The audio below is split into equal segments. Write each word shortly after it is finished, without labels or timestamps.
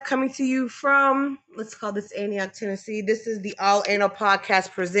coming to you from, let's call this Antioch, Tennessee. This is the ALLAnal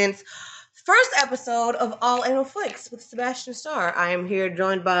Podcast presents first episode of ALLAnal Flicks with Sebastian Starr. I am here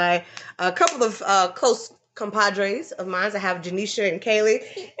joined by a couple of close compadres of mine. I have Janesha and Kaylee,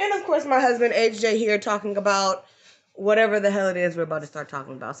 and of course my husband HJ here talking about whatever the hell it is we're about to start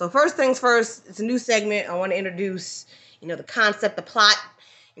talking about. So first things first, it's a new segment. I want to introduce, the concept, the plot.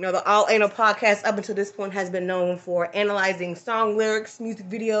 The ALLAnal Podcast up until this point has been known for analyzing song lyrics, music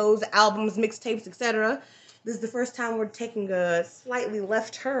videos, albums, mixtapes, etc. This is the first time we're taking a slightly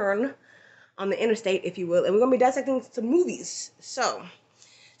left turn on the interstate, if you will, and we're going to be dissecting some movies. So,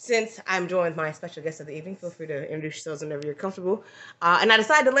 since I'm joined by my special guest of the evening, feel free to introduce yourselves whenever you're comfortable. And I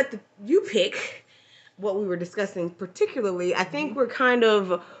decided to let you pick what we were discussing particularly. I think we're kind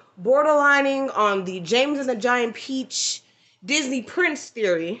of borderlining on the James and the Giant Peach Disney Prince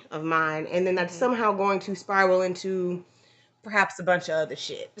theory of mine, and then that's somehow going to spiral into perhaps a bunch of other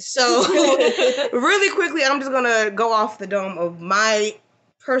shit. So, really quickly, I'm just going to go off the dome of my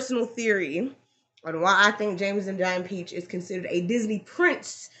personal theory on why I think James and Giant Peach is considered a Disney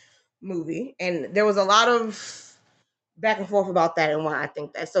Prince movie, and there was a lot of back and forth about that and why I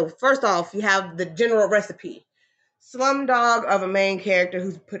think that. So, first off, you have the general recipe. Slumdog of a main character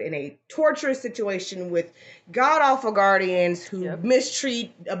who's put in a torturous situation with god-awful guardians who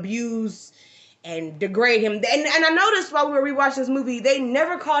mistreat, abuse, and degrade him. And I noticed while we were rewatching this movie, they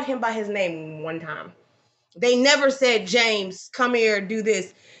never called him by his name one time. They never said, James, come here, do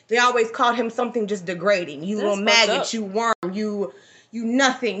this. They always called him something just degrading. You little maggot, you worm, you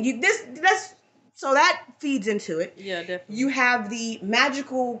nothing. So that feeds into it. Yeah, definitely. You have the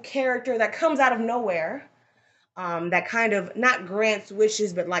magical character that comes out of nowhere. That kind of not grants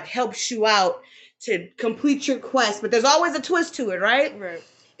wishes, but like helps you out to complete your quest. But there's always a twist to it, right? Right.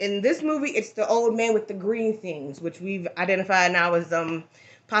 In this movie, it's the old man with the green things, which we've identified now as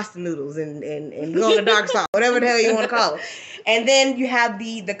pasta noodles and glow in the dark sauce, whatever the hell you want to call it. And then you have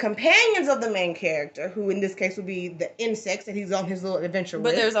the companions of the main character, who in this case would be the insects that he's on his little adventure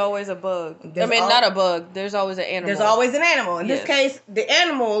with. But there's always a bug. Not a bug. There's always an animal. There's always an animal. In this case, the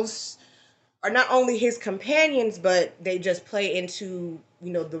animals are not only his companions, but they just play into,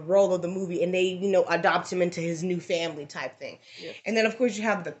 the role of the movie, and they, adopt him into his new family type thing. Yep. And then, of course, you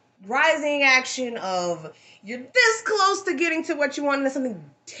have the rising action of you're this close to getting to what you want, and then something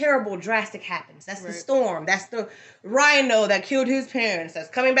terrible, drastic happens. That's the storm. That's the rhino that killed his parents. That's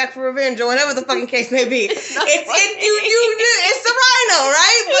coming back for revenge, or whatever the fucking case may be. It's the rhino,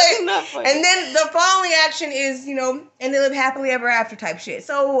 right? But, and then the following action is, and they live happily ever after type shit.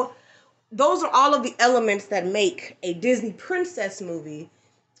 So those are all of the elements that make a Disney princess movie,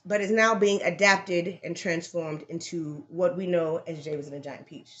 but is now being adapted and transformed into what we know as James and the Giant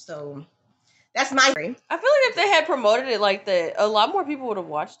Peach. So that's my theory. I feel like if they had promoted it like that, a lot more people would have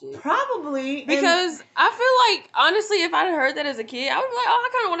watched it. Probably. Because I feel like, honestly, if I'd heard that as a kid, I would be like, oh, I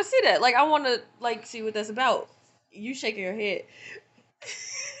kind of want to see that. Like, I want to, see what that's about. You shaking your head.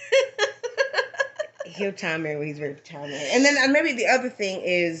 He'll chime in when he's ready to chime in. And then maybe the other thing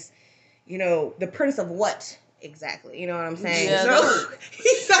is, the prince of what exactly? You know what I'm saying? Yeah, so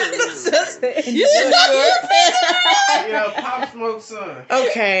he's not just Pop Smoke's son.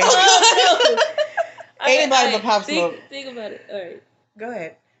 Okay. Anybody but Pop Smoke. Think about it. All right. Go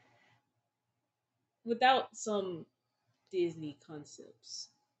ahead. Without some Disney concepts,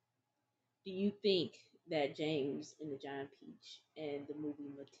 do you think that James and the Giant Peach and the movie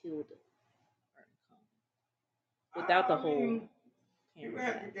Matilda are in common? Without the whole... You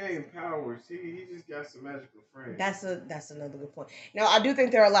have to gain powers. He just got some magical friends. That's another good point. Now, I do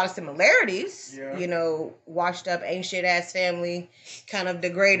think there are a lot of similarities. Yeah. Washed up, ain't shit ass family, kind of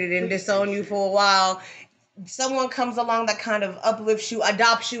degraded and disown you for a while. Someone comes along that kind of uplifts you,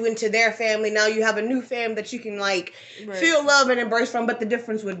 adopts you into their family. Now you have a new fam that you can feel love and embrace from. But the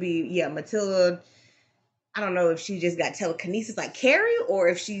difference would be, Matilda, I don't know if she just got telekinesis like Carrie, or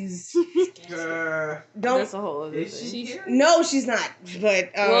if she's That's a whole other thing. No, she's not. But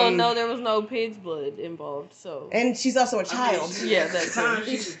no, there was no pig's blood involved, so. And she's also a child. That's right.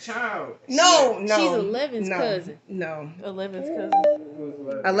 She's a child. No. She's 11's cousin. No. 11's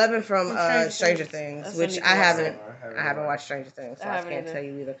cousin. 11 from Stranger Things, which I haven't watched Stranger Things, so I can't tell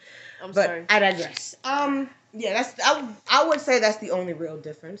you either. I'm sorry. I digress. I would say that's the only real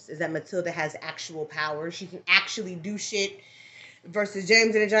difference, is that Matilda has actual powers. She can actually do shit, versus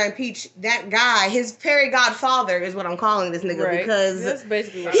James and the Giant Peach. That guy, his fairy godfather is what I'm calling this nigga, because that's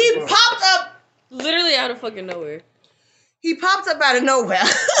basically what he popped up literally out of fucking nowhere. He popped up out of nowhere.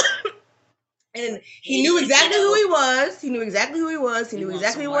 And he knew exactly who he was. He knew exactly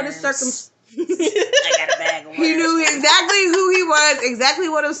what his I got a bag of He worms. knew exactly who he was, exactly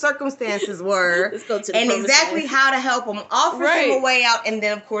what his circumstances were, Let's go to the and promised exactly land. how to help him. Offers Right. him a way out, and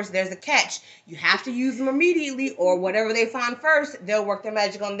then of course there's a catch. You have to use them immediately, or whatever they find first, they'll work their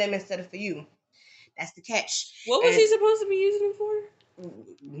magic on them instead of for you. That's the catch. What was And he supposed to be using him for?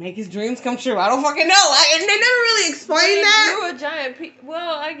 make his dreams come true. I don't fucking know. And they never really explained that. Grew a giant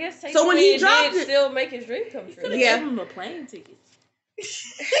well, I guess So when he technically dropped did it- still make his dream come true. Yeah. Give him a plane ticket.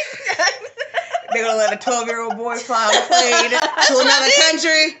 They're gonna let a 12-year-old boy fly on a plane to another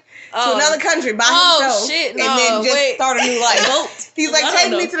country. To another country by himself, shit, and then just start a new life. Boat. He's like, I take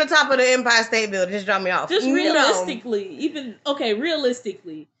don't me know. to the top of the Empire State Building. Just drop me off. Just No. realistically,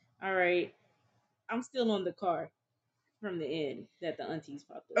 realistically, all right. I'm still on the car from the end that the aunties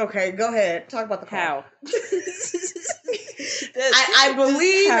popped up. Okay, go ahead. Talk about the car. How? I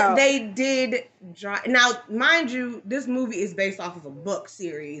believe How? they did drive. Now, mind you, this movie is based off of a book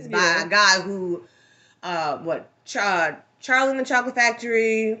series by a guy who, Charlie and the Chocolate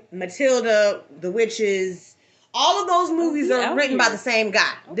Factory, Matilda, The Witches. All of those movies he are out written here. by the same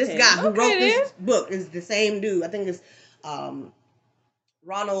guy. This Okay. guy who Okay, wrote this then. book is the same dude. I think it's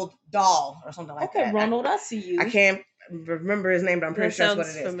Ronald Dahl or something like Okay, that. Ronald, I see you. I can't remember his name, but I'm pretty That sure that's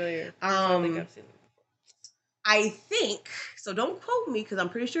sounds what it is. familiar. I don't think I've seen it. I think, so don't quote me because I'm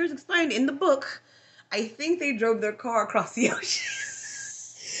pretty sure it's explained in the book. I think they drove their car across the ocean.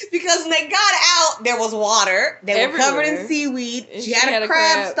 Because when they got out, there was water. They were covered in Everywhere. seaweed. And She had a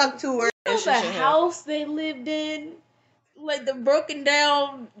crab stuck to her. You know She the should have. house they lived in, like the broken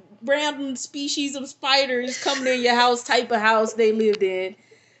down random species of spiders coming in your house type of house they lived in.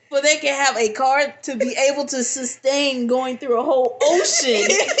 But they can have a car to be able to sustain going through a whole ocean,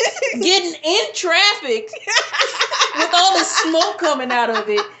 getting in traffic with all the smoke coming out of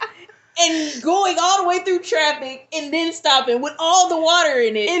it, and going all the way through traffic and then stopping with all the water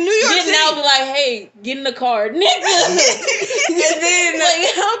in it. In New York getting City. out, be like, hey, get in the car, nigga. And then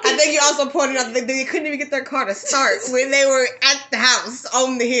Like, how I think you also pointed out that they couldn't even get their car to start when they were at the house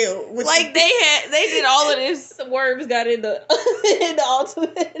on the hill. Which Like they did all of this. the worms got in the in the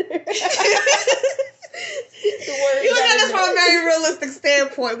alternator. The worms you look got at in this the- from a very realistic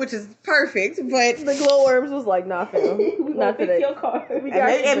standpoint, which is perfect. But The glowworms was like, nah, fam. We gonna Not fix today. your car. We got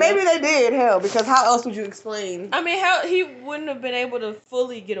and you, maybe girl. they did, hell, because how else would you explain? I mean, how he wouldn't have been able to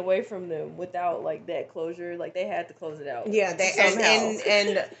fully get away from them without like that closure. Like they had to close it out. Yeah, they somehow.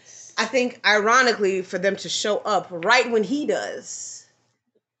 and I think ironically for them to show up right when he does.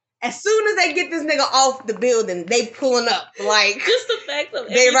 As soon as they get this nigga off the building, they pulling up like Just the fact of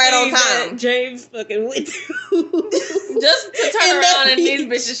They right on everything time. that James fucking went through. Just to turn And that around and these beach.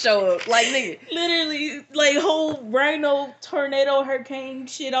 bitches show up. Like nigga. Literally, like whole rhino, tornado, hurricane,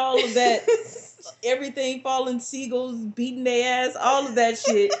 shit, all of that. Everything falling, seagulls beating their ass, all of that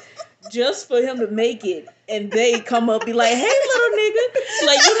shit. Just for him to make it, and they come up be like, "Hey, little nigga!"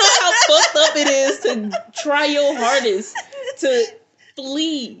 Like, you know how fucked up it is to try your hardest to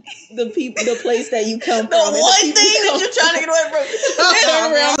flee the place that you come The from. and one people thing you that come you're trying to get away from.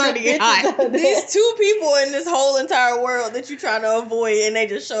 I'm starting to get hot. These two people in this whole entire world that you're trying to avoid, and they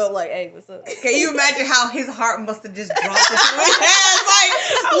just show up like, "Hey, what's up?" Can you imagine how his heart must have just dropped into his hands? Like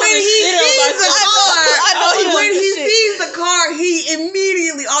when would've he shit on sees the myself. car, I know he when would've he shit. sees the car, he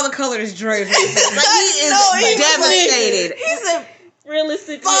immediately all the colors drive. Like he is No, he was devastated. He said,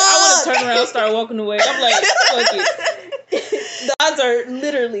 Realistically, I would have turned around and started walking away. I'm like, fuck it. The odds are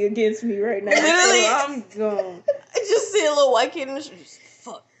literally against me right now. Literally? So I'm gone. I just see a little white kid in the street.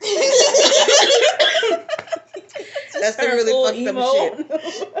 Fuck. That's some Turn really full fucked emo. up shit.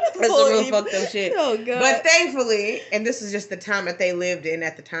 That's Full some real emo. fucked up shit. Oh god. But thankfully, and this is just the time that they lived in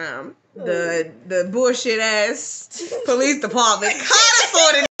at the time, the bullshit ass police department kind of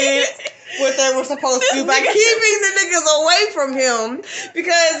sort of did what they were supposed to do by keeping the niggas away from him,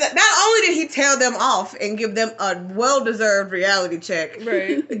 because not only did he tail them off and give them a well-deserved reality check,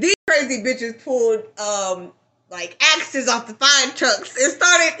 Right. these crazy bitches pulled like axes off the fire trucks and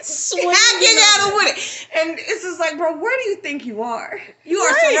started Swinging hacking at on him with it. And it's just like, bro, where do you think you are? You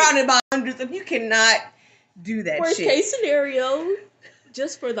are Right. surrounded by hundreds of, you cannot do that Worst shit. case scenario,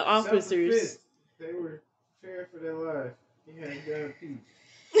 just for the officers. Self-defense. They were fearing for their lives. He had a gun peach.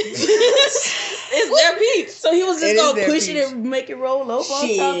 It's their peach. So he was It just is gonna their push peach. it and make it roll up on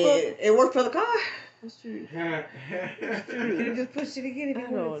top of it. Shit. It worked for the car. That's true. You could have just pushed it again if I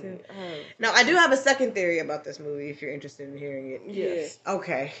you wanted to. don't. Now, I do have a second theory about this movie if you're interested in hearing it. Yes.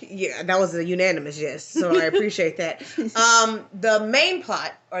 Okay. Yeah, that was a unanimous yes. So I appreciate that. The main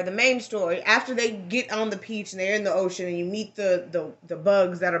plot or the main story, after they get on the beach and they're in the ocean and you meet the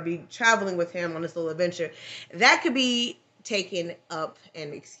bugs that'll be traveling with him on this little adventure, that could be taken up,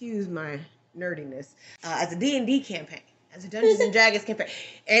 and excuse my nerdiness, as a D&D campaign, as a Dungeons and Dragons campaign.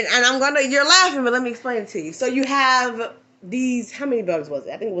 And you're laughing, but let me explain it to you. So you have these, how many bugs was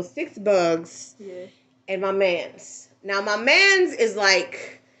it? I think it was 6 bugs. Yeah. And my man's. Now, my man's is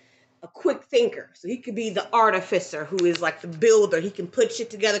like a quick thinker. So he could be the artificer, who is like the builder. He can put shit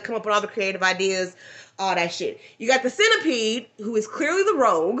together, come up with all the creative ideas, all that shit. You got the centipede, who is clearly the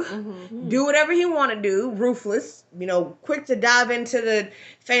rogue. Do whatever he want to do, ruthless, quick to dive into the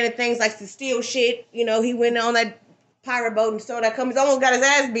fan of things, like to steal shit. He went on that pirate boat and stole that company. He's almost got his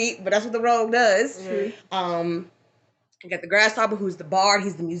ass beat, but that's what the rogue does. You got the grasshopper, who's the bard.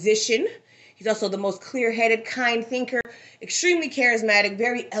 He's the musician. He's also the most clear-headed, kind thinker, extremely charismatic,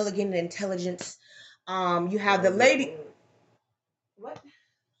 very elegant and intelligent. You have the lady. What?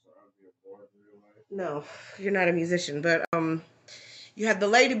 No, you're not a musician, but you have the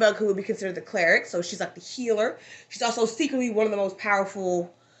ladybug, who would be considered the cleric. So she's like the healer. She's also secretly one of the most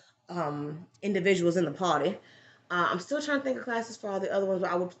powerful individuals in the party. I'm still trying to think of classes for all the other ones, but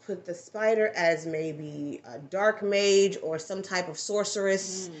I would put the spider as maybe a dark mage or some type of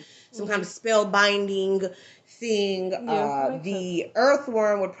sorceress, some kind of spell binding thing. The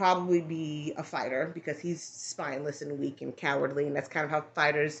earthworm would probably be a fighter, because he's spineless and weak and cowardly, and that's kind of how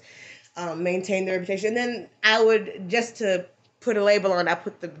fighters maintain their reputation. And then I would, just to put a label on, I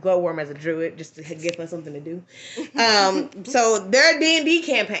put the glowworm as a druid, just to give us something to do. So they're a D&D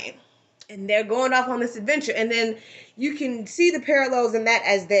campaign. And they're going off on this adventure. And then you can see the parallels in that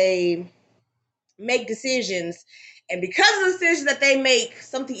as they make decisions. And because of the decisions that they make,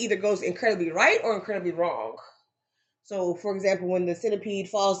 something either goes incredibly right or incredibly wrong. So, for example, when the centipede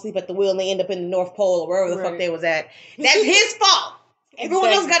falls asleep at the wheel and they end up in the North Pole or wherever the fuck they was at, that's his fault.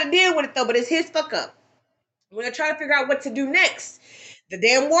 Everyone else got to deal with it, though, but it's his fuck up. When they're trying to figure out what to do next, the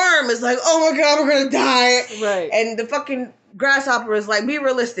damn worm is like, oh my God, we're going to die. Right. And the fucking grasshopper is like, be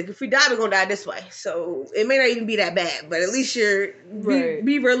realistic. If we die, we're going to die this way. So it may not even be that bad, but at least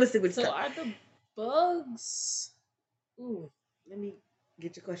be realistic with stuff. So are the bugs... Ooh, let me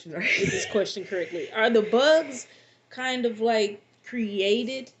get your question right. Get this question correctly. Are the bugs kind of like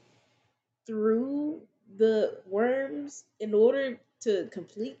created through the worms in order to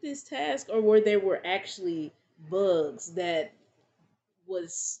complete this task, or were actually bugs that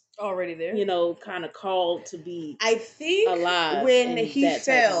was already there, kind of called to be, I think, alive when he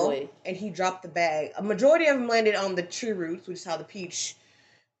fell and he dropped the bag, a majority of them landed on the tree roots, which is how the peach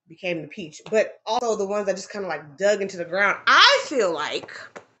became the peach. But also the ones that just kind of like dug into the ground, I feel like,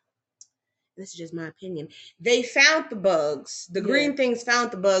 this is just my opinion, they found the bugs. The green things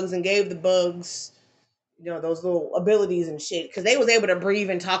found the bugs and gave the bugs, those little abilities and shit, because they was able to breathe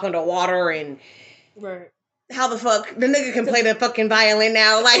and talk underwater. And how the fuck the nigga can play the fucking violin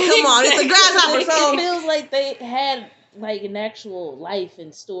now? Like, come on, it's a grasshopper. So it feels like they had like an actual life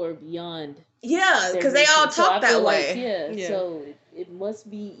in store beyond. Yeah, because they all talk that way. Like, so it must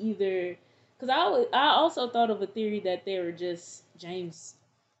be either, because I also thought of a theory that they were just James'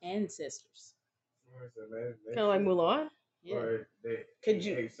 ancestors. Kind of like Mulan. Yeah. Or they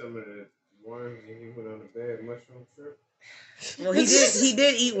ate some of the worms and he went on a bad mushroom trip. Well, he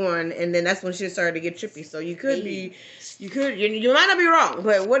did eat one, and then that's when shit started to get trippy. So you might not be wrong,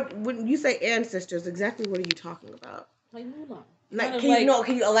 but when you say ancestors, exactly what are you talking about? Like Mulan. Like, can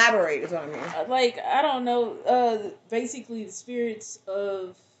you elaborate? Is what I mean. Like, I don't know. Basically, the spirits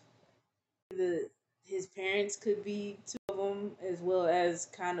of his parents could be two of them, as well as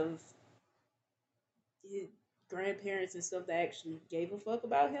kind of his grandparents and stuff that actually gave a fuck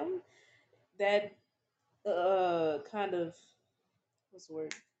about him. That kind of, what's the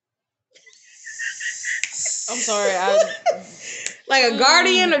word? I'm sorry. Like a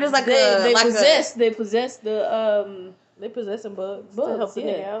guardian, or just like they possess some bugs to help the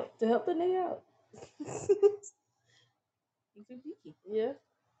nigga out. To help the nigga out. Yeah.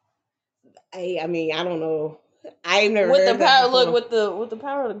 I mean, I don't know. I've never with heard the power. Look, with the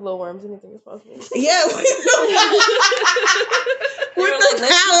power of the glowworms, anything is possible. Yeah. With the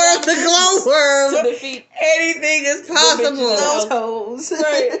power of the glowworm, to defeat anything is possible. Those hoes.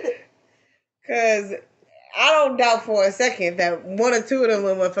 Right. Because I don't doubt for a second that one or two of them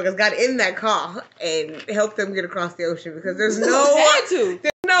little motherfuckers got in that car and helped them get across the ocean, because there's no other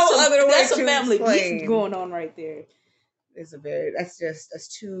way that's to a family explain. beef going on right there. That's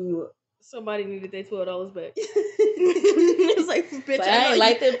too. Somebody needed their $12 back. It's like, bitch, but I ain't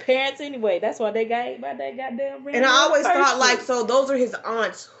like their parents anyway. That's why they got ate by that goddamn ring. And I always thought, like, so those are his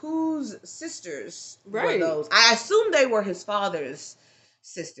aunts. Whose sisters were those? I assume they were his father's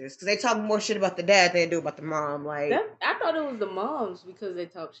sisters, because they talk more shit about the dad than they do about the mom. Like, I thought it was the moms, because they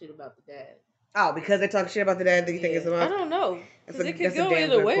talk shit about the dad. Oh, because they talk shit about the dad, do you think it's a I mom? don't know. That's Because a, it could that's a go damn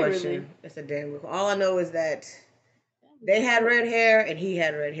either good way, question. really. That's a damn good. All I know is that they had red hair and he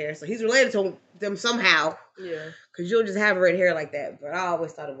had red hair, so he's related to them somehow. Yeah. Because you don't just have red hair like that. But I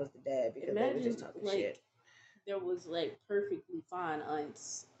always thought it was the dad because they were Imagine just talking like shit. there was like perfectly fine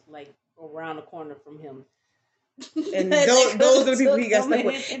aunts like around the corner from him. And That those are the people took he got him stuck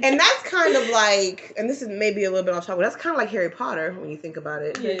with. in. And that's kind of like, and this is maybe a little bit off topic, but that's kind of like Harry Potter when you think about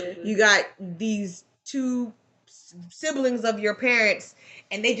it. Yeah. You got these two siblings of your parents,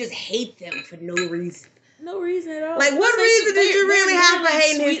 and they just hate them for no reason. No reason at all. Like, what reason did you really have for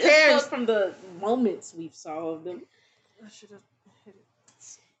hating his sweet as parents? fuck from the moments we saw of them. I should have.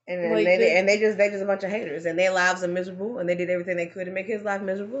 And then Like they just a bunch of haters, and their lives are miserable, and they did everything they could to make his life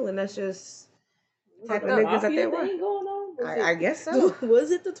miserable, and that's just type of Fucked up. niggas that they Mafia were. thing going on? I guess so.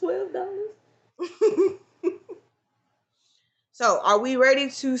 Was it the $12? So, are we ready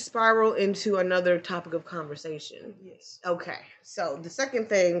to spiral into another topic of conversation? Yes. Okay. So, the second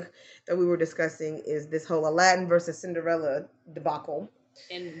thing that we were discussing is this whole Aladdin versus Cinderella debacle.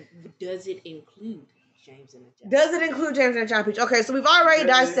 And does it include James and the Giant? Does it include James and the Giant Peach? Okay, so we've already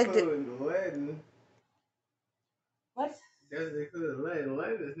dissected. Aladdin. What? Doesn't include Aladdin.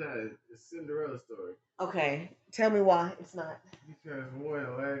 Aladdin is not a Cinderella story. Okay, tell me why it's not. Because one,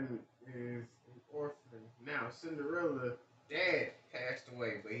 Aladdin is an orphan. Now, Cinderella, dad passed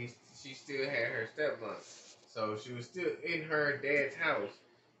away, but she still had her stepmom. So she was still in her dad's house,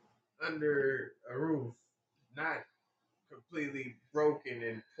 under a roof, not completely broken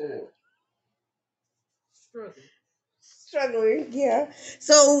and poor. Struggling, yeah.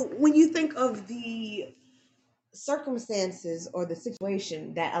 So when you think of the circumstances or the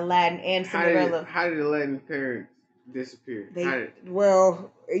situation that Aladdin and Cinderella, How did Aladdin's parents disappear?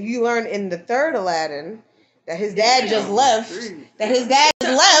 well, you learn in the third Aladdin that his dad just left. That his dad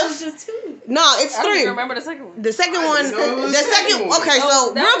just left. Just two. No, it's I don't three. even remember the second one. The second one. the second. one. Okay,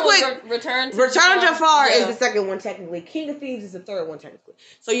 so that real was quick. Return to Return to Jafar Yeah. is the second one technically. King of Thieves is the third one technically.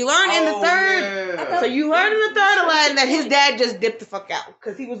 So you learn in the Oh, third. yeah. So you learn in the third Aladdin that his dad just dipped the fuck out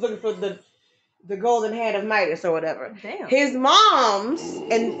because he was looking for the golden hand of Midas or whatever. Damn. His mom's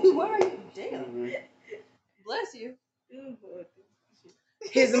and Where are you? Damn. Bless you.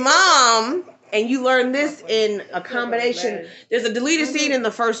 his mom, and you learn this in a combination. There's a deleted scene in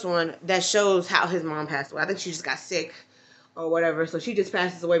the first one that shows how his mom passed away. I think she just got sick or whatever, so she just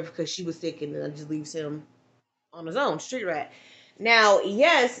passes away because she was sick, and then just leaves him on his own, street rat. Now,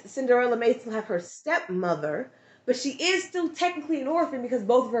 yes, Cinderella may still have her stepmother, but she is still technically an orphan because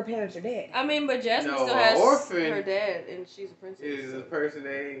both of her parents are dead. I mean, but Jasmine No, still has orphan her dad, and she's a princess. Is a person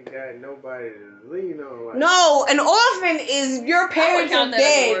that ain't got nobody to lean on. Like, No, an orphan is your parents are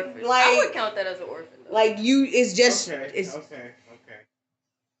dead. I would count that as an orphan. Though. Like you, it's just Okay.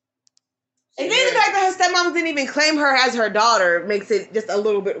 And then the fact that her stepmom didn't even claim her as her daughter makes it just a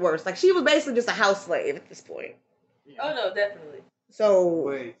little bit worse. Like she was basically just a house slave at this point. Oh no, definitely. So,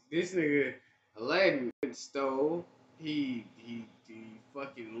 but this nigga Aladdin stole. He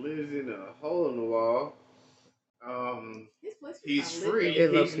fucking lives in a hole in the wall. He's free.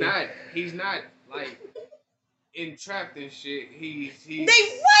 He's not like entrapped in shit. He's they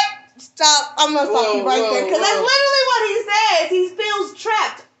what? Stop! I'm gonna stop you right there because that's literally what he says. He feels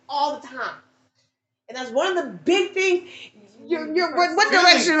trapped all the time, and that's one of the big things. What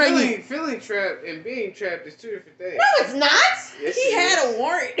direction are you? Feeling trapped and being trapped is two different things. No, it's not. Yes, He had a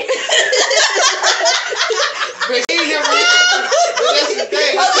warrant. But he never. But that's the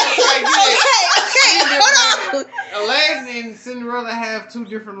thing. Okay, hold on. Aladdin and Cinderella have two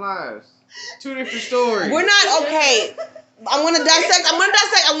different lives, two different stories. We're not okay. I'm gonna dissect. I'm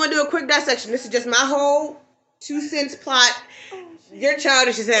gonna do a quick dissection. This is just my whole 2 cents plot. You're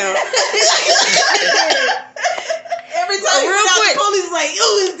childish as hell. Every time the police like,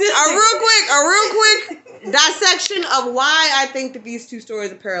 "Ooh, is this?" A real quick dissection of why I think that these two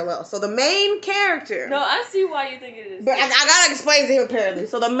stories are parallel. So the main character. No, I see why you think it is. But I gotta explain to him apparently.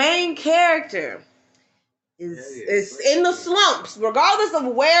 So the main character is in the slumps, regardless of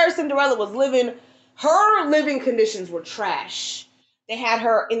where Cinderella was living. Her living conditions were trash. They had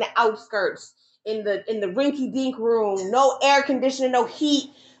her in the outskirts, in the rinky dink room, no air conditioning, no heat,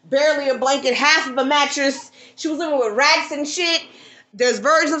 barely a blanket, half of a mattress. She was living with rats and shit. There's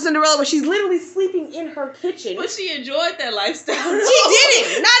versions of Cinderella where she's literally sleeping in her kitchen. But she enjoyed that lifestyle. She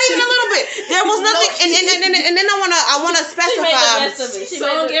didn't, not even a little bit. There was nothing, and then I wanna specify.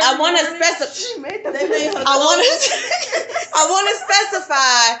 She made the best of it. I want to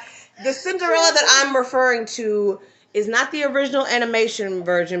specify the Cinderella that I'm referring to is not the original animation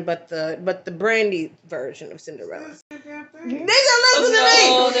version, but the Brandy version of Cinderella. Nigga, listen to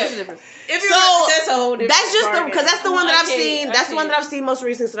me. That's different. If So, that's a whole different. That's just the because that's the one that I've I can't- seen. I That's the one that can't. I've seen most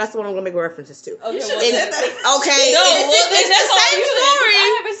recently. So that's the one I'm gonna make references to. Okay, well, It's- that's- okay, No, it's, well, it's that's the all same you said, story.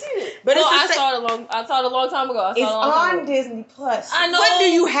 I haven't seen it. But Well, it's the I same- saw it a long time ago. I saw It's it a long time on ago. Disney Plus. I know. What do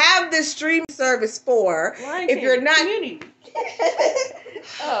you have this stream service for? Lion If King. you're not, Community.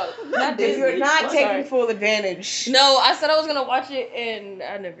 Oh, not if Disney. you're not I'm taking sorry. full advantage. No, I said I was gonna watch it and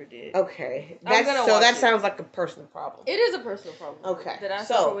I never did. Okay, I'm gonna so watch that it. sounds like a personal problem. It is a personal problem. Okay, That I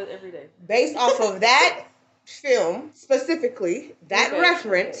so- suffer with every day. Based off of that film specifically, that Okay,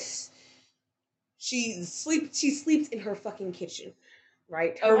 reference, she sleeps in her fucking kitchen,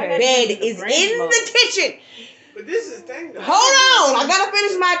 right? Her Okay. bed The is brain in mode. the kitchen. But this is the thing, though. Hold on, I gotta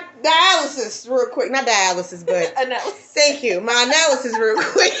finish my dialysis real quick. Not dialysis, but Analysis. thank you. My analysis real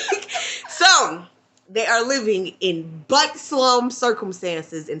quick. So, they are living in butt slum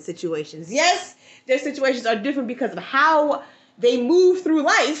circumstances and situations. Yes, their situations are different because of how they move through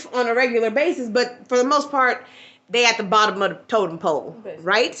life on a regular basis, but for the most part, they at the bottom of the totem pole, Basically.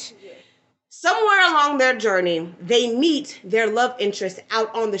 right? Yeah. Somewhere along their journey, they meet their love interest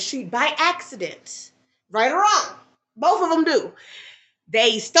out on the street by accident. Right or wrong. Both of them do.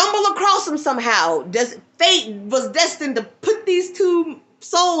 They stumble across him somehow. Fate was destined to put these two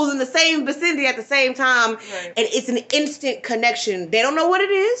souls in the same vicinity at the same time. Right. And it's an instant connection. They don't know what it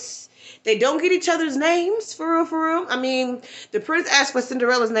is. They don't get each other's names, for real, for real. I mean, the prince asked for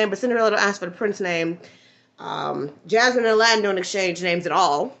Cinderella's name, but Cinderella don't ask for the prince's name. Jasmine and Aladdin don't exchange names at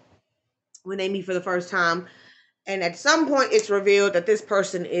all when they meet for the first time. And at some point, it's revealed that this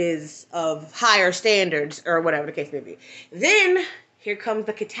person is of higher standards, or whatever the case may be. Then, here comes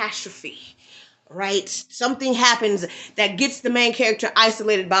the catastrophe, right? Something happens that gets the main character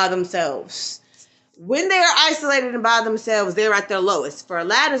isolated by themselves. When they are isolated and by themselves, they're at their lowest. For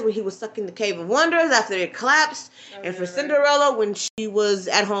Aladdin, when he was stuck in the Cave of Wonders after it collapsed. And for Cinderella, when she was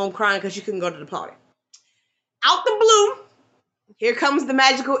at home crying because she couldn't go to the party. Out the blue, here comes the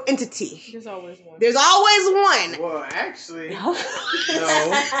magical entity. There's always one. There's always one. Well, actually, no.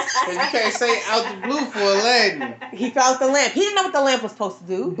 Because you can't say out the blue for Aladdin. He found the lamp. He didn't know what the lamp was supposed to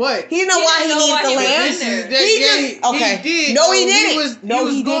do. But He didn't know He why didn't he know needed why the he was lamp. this is that He game. just- okay. He did. No, he He didn't. was, No, he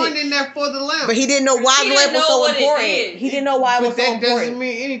was he going didn't. in there for the lamp. But he didn't know why He the lamp didn't was know so what it important. did. He didn't know why it was But so that doesn't important.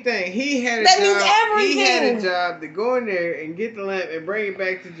 mean anything. He had a That job. means everything. He had a job to go in there and get the lamp and bring it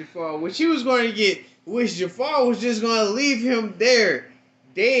back to Jafar, which he was going to get, which Jafar was just going to leave him there,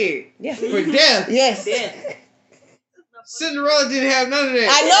 dead, Yeah. for death. Yes. Death. Cinderella didn't have none of that.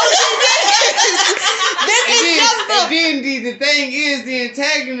 I know she did. This is just the... And then the thing is,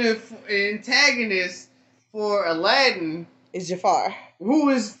 the antagonist for Aladdin, It's Jafar. who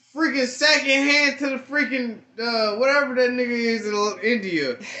is freaking second hand to the freaking whatever that nigga is in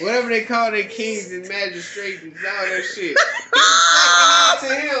India, whatever they call their kings and magistrates and all that shit. He was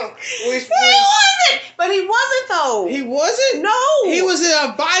second hand to him, which He wasn't. But he wasn't, though. he wasn't. No. He was an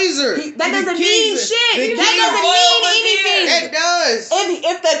advisor. That to the doesn't mean kings. shit. The That king doesn't royal mean was anything. here. It does.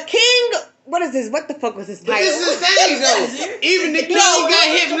 If the king... What is this? What the fuck was his But title? this is the thing, though. Even the king No, got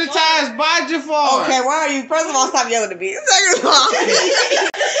hypnotized by Jafar. Okay, why are you? First of all, stop yelling at me. Second of all,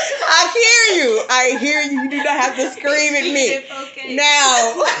 I hear you. I hear you. You do not have to scream at me. Okay.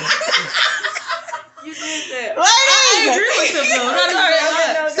 Now, You did that. ladies. I agree with him though. Not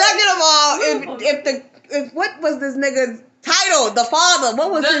sorry. Second of all, if what was this nigga's title? The father.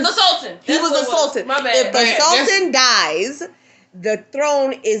 What was his? The Sultan. He That's was what the it sultan. My bad. If the Bad. sultan dies, the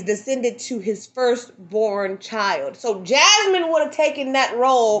throne is descended to his firstborn child. So Jasmine would have taken that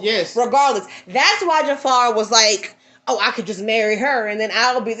role, Yes. regardless. That's why Jafar was like, "Oh, I could just marry her, and then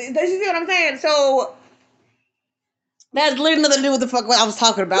I'll be." You see what I'm saying? So that has literally nothing to do with the fuck what I was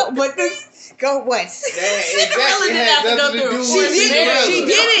talking about. But this, go what? Cinderella didn't have to go through. She didn't. She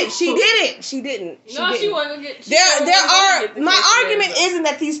didn't. She didn't. She didn't. No, she wasn't gonna get. There are. My argument isn't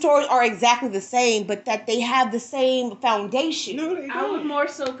that these stories are exactly the same, but that they have the same foundation. No, they I would don't. more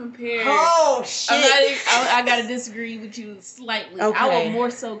so compare. Oh shit! I gotta disagree with you slightly. I Okay. would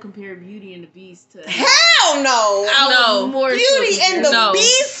more so compare Beauty and the Beast to. Hell no! No. More Beauty so and the No.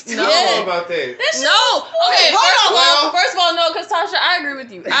 Beast. No. I don't know about that. No. Okay. Well- First of all, no, because Tasha, I agree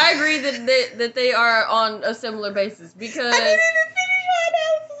with you. I agree that they are on a similar basis because. I didn't even finish my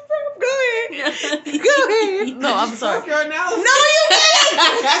analysis, bro. Go ahead. Go ahead. No, I'm sorry. Fuck your analysis. No, you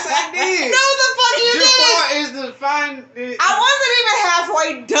didn't. Yes, I did. No, the fuck you didn't. Jafar is the fine. I wasn't even halfway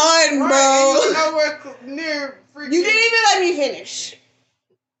done, Right, bro. and you're nowhere near freaking. You didn't even let me finish.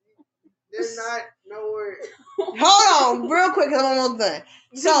 They're not nowhere. Hold on, real quick, because I'm almost done.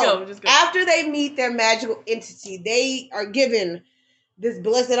 So Just go. after they meet their magical entity, they are given this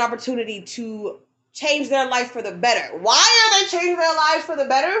blessed opportunity to change their life for the better. Why are they changing their lives for the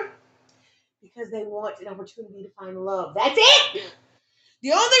better? Because they want an opportunity to find love. That's it.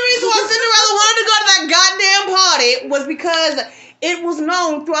 The only reason why Cinderella wanted to go to that goddamn party was because it was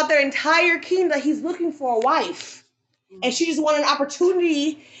known throughout their entire kingdom that he's looking for a wife. And she just wanted an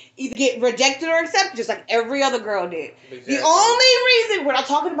opportunity either get rejected or accepted, just like every other girl did. Exactly. The only reason, we're not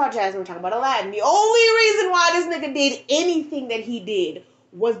talking about Jasmine, we're talking about Aladdin. The only reason why this nigga did anything that he did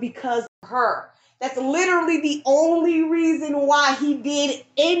was because of her. That's literally the only reason why he did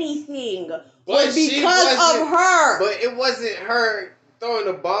anything. Was because of her. But it wasn't her throwing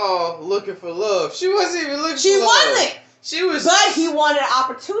the ball looking for love. She wasn't even looking for love. She wasn't. She was. But he wanted an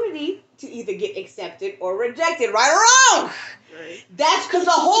opportunity to either get accepted or rejected, right or wrong. Right. That's because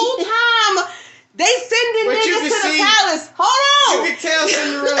the whole time they sending niggas to the palace. Hold on. You can tell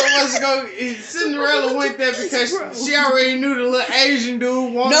Cinderella wasn't going. Cinderella went there because she already knew the little Asian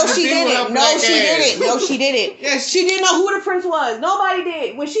dude wanted to be with her. No, she didn't. No, she didn't. Yes, she didn't know who the prince was. Nobody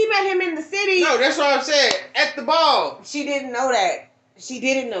did. When she met him in the city. No, that's what I'm saying. At the ball. She didn't know that. She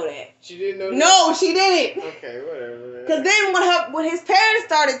didn't know that. She didn't know that? No, she didn't. Okay, whatever. Because then when his parents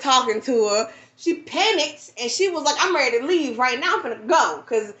started talking to her, she panicked and she was like, I'm ready to leave right now. I'm finna go.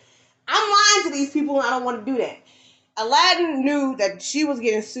 Because I'm lying to these people and I don't want to do that. Aladdin knew that she was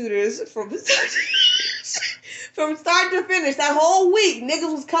getting suitors from start to finish. That whole week,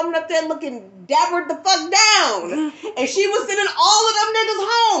 niggas was coming up there looking dappered the fuck down. And she was sending all of them niggas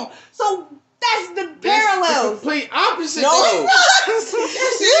home. So that's the parallels. The complete opposite. No, it's not. Yes,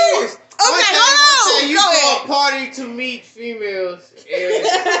 it is. Okay, hold on. You go a party to meet females, and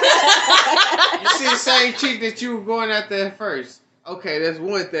you see the same chick that you were going after at first. Okay, that's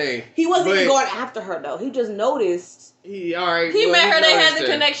one thing. He wasn't even going after her though. He just noticed. He met her. They had the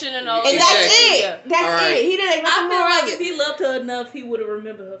connection and all. And that's it. That's it. He didn't. I feel like if he loved her enough, he would have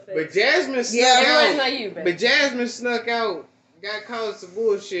remembered her face. But Jasmine snuck out. Everybody's not you, baby. But Jasmine snuck out. Got caught some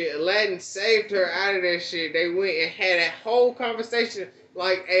bullshit. Aladdin saved her out of that shit. They went and had a whole conversation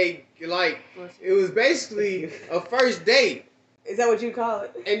it was basically a first date. Is that what you call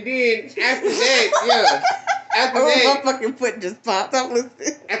it? And then after that, after that, my fucking foot just popped. I'm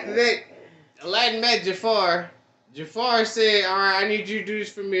listening. After that, Aladdin met Jafar. Jafar said, "All right, I need you to do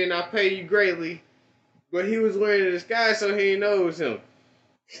this for me, and I'll pay you greatly." But he was wearing a disguise, so he knows him.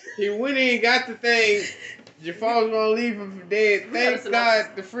 He went in and got the thing. Jafar was gonna leave him for dead. Thank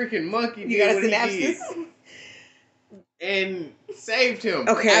God the freaking monkey did what he did. And saved him.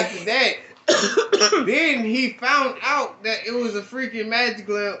 Okay. After that, then he found out that it was a freaking magic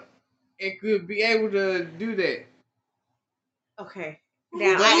lamp and could be able to do that. Okay.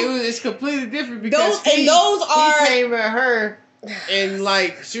 Now it's completely different because he came at her and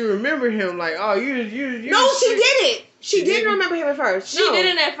she remembered him you. No, she didn't. She didn't remember him at first. She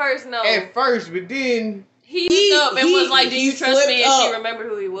didn't at first. No. At first, but then. He slipped up and was like, "Do you trust me?" And she remembered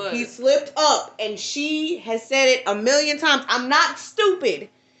who he was. He slipped up, and she has said it a million times. I'm not stupid.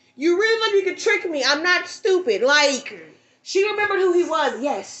 You really think you could trick me? I'm not stupid. She remembered who he was.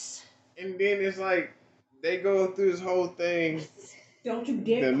 Yes. And then it's they go through this whole thing. Don't you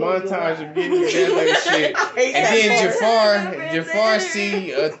dare. The montage of getting together and shit. And then Jafar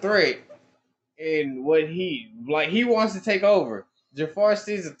see a threat, and what he wants to take over. Jafar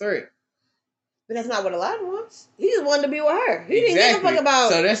sees a threat. But that's not what Aladdin wants. He just wanted to be with her. He didn't give a fuck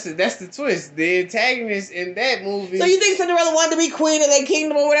about. So that's the twist. The antagonist in that movie. So you think Cinderella wanted to be queen of their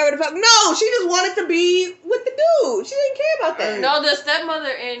kingdom or whatever the fuck? No, she just wanted to be with the dude. She didn't care about that. No, the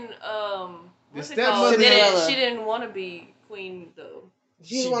stepmother in what's it called? She didn't want to be queen though.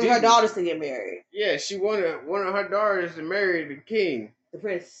 She just wanted her daughters to get married. Yeah, she wanted one of her daughters to marry the king. The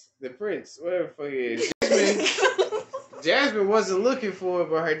prince. Whatever the fuck it is. Jasmine wasn't looking for it,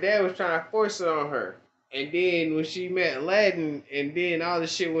 but her dad was trying to force it on her. And then when she met Aladdin, and then all the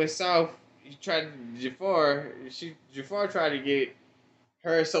shit went south, Jafar tried to get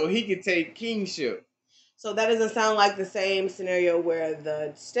her so he could take kingship. So that doesn't sound like the same scenario where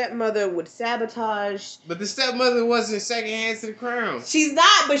the stepmother would sabotage. But the stepmother wasn't second hand to the crown. She's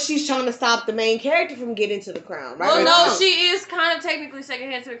not, but she's trying to stop the main character from getting to the crown, right? Well, no, she is kind of technically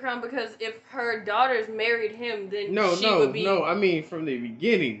second hand to the crown because if her daughters married him, then she would be... No, I mean from the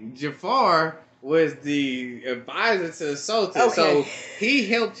beginning. Jafar was the advisor to the Sultan, so he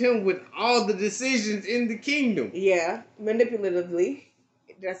helped him with all the decisions in the kingdom. Yeah, manipulatively.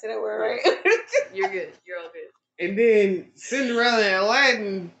 Did I say that word right? You're good. You're all good. And then Cinderella and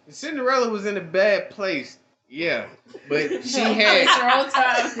Aladdin. Cinderella was in a bad place. Yeah. But she had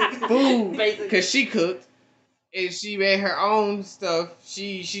food because she cooked. and she made her own stuff.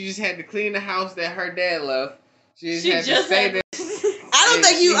 She just had to clean the house that her dad left. She just had to stay there. I don't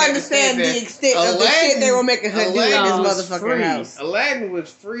think you understand the extent of the shit they were making her do in this motherfucking house. Aladdin was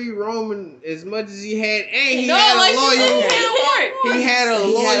free roaming as much as he had, and he had a loyal. He had a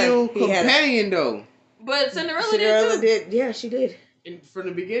loyal companion though. But Cinderella did too. Yeah, she did. From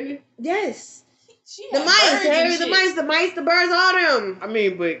the beginning. Yes. The mice, Harry, the mice, the birds, all them. I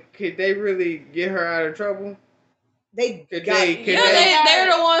mean, but could they really get her out of trouble? They're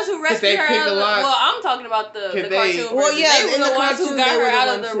the ones who rescued her out of the... Well, I'm talking about the cartoon. Well, yeah, they were the ones who got her out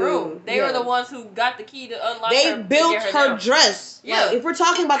of the room. They were the ones who got the key to unlock her. They built her dress. Yeah. Like, if we're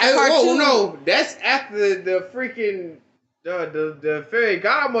talking about the cartoon... Oh, no. That's after the freaking... The fairy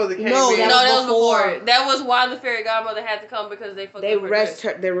godmother came in. No, that was before. That was why the fairy godmother had to come, because they fucked up her dress.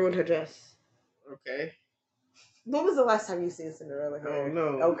 They ruined her dress. Okay. When was the last time you seen Cinderella? Oh,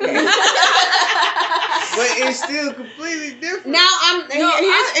 no. Okay. But it's still completely different. Now,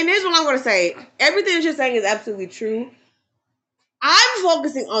 here's what I'm going to say. Everything that you're saying is absolutely true. I'm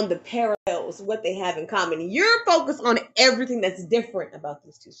focusing on the parallels, what they have in common. You're focused on everything that's different about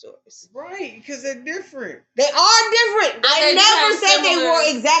these two stories. Right, because they're different. They are different. I never said they were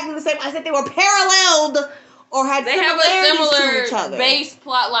exactly the same. I said they were paralleled or had similarities to each other. Base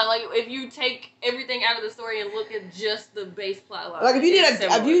plot line. Like, if you take everything out of the story and look at just the base plot line. Like, if you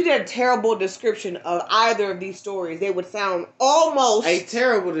did a terrible description of either of these stories, they would sound almost... A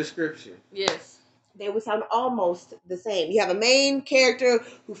terrible description. Yes. They would sound almost the same. You have a main character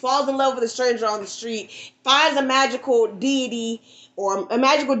who falls in love with a stranger on the street, finds a magical deity, or a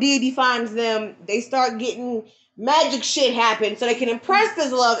magical deity finds them. They start getting magic shit happen so they can impress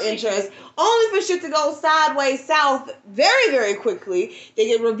this love interest, only for shit to go sideways south very, very quickly. They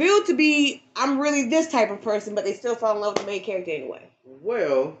get revealed to be, I'm really this type of person, but they still fall in love with the main character anyway.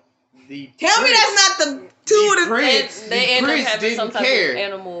 Well... Tell me that's not the two of the prince. They end up having some type of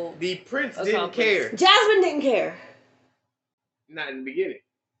animal. The prince didn't care. Jasmine didn't care. Not in the beginning.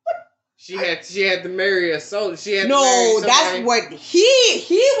 She had to marry a soldier. That's what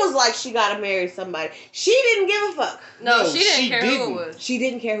he was like. She gotta marry somebody. She didn't give a fuck. No, she didn't care who it was. She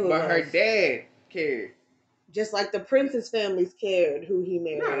didn't care who it was. But her dad cared. Just like the prince's families cared who he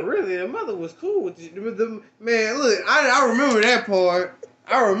married. Not really. The mother was cool with the man. Look, I remember that part.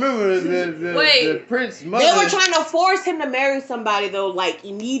 I remember the prince's mother. They were trying to force him to marry somebody, though, like,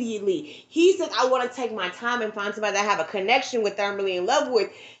 immediately. He said, I want to take my time and find somebody that I have a connection with, that I'm really in love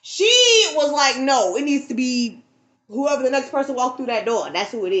with. She was like, no, it needs to be whoever the next person walked through that door.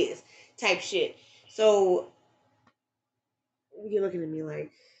 That's who it is, type shit. So, you're looking at me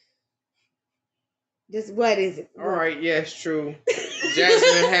like, just what is it? All right, yes, true.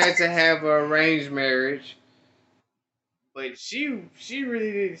 Jasmine had to have an arranged marriage. But she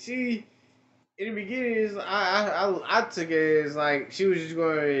really did. She, in the beginning, I took it as like she was just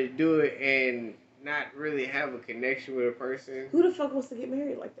going to do it and not really have a connection with a person. Who the fuck wants to get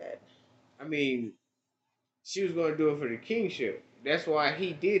married like that? I mean, she was going to do it for the kingship. That's why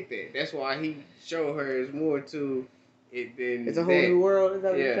he did that. That's why he showed her there's more to it than it's a whole new world. Is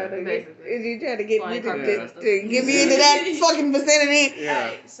that what you're trying to get? Is you trying to get me to get me into that fucking vicinity? Yeah.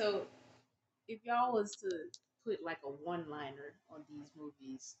 Right, so if y'all was to put like a one-liner on these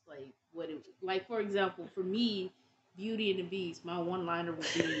movies, like what it, like for example, for me, Beauty and the Beast, my one-liner would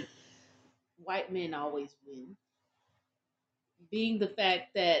be white men always win. Being the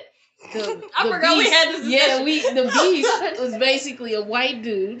fact that the forgot Beast, we had this discussion. the Beast was basically a white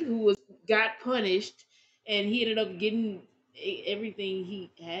dude who got punished, and he ended up getting everything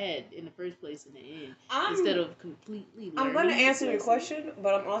he had in the first place in the end, instead of completely. I'm going to answer your question,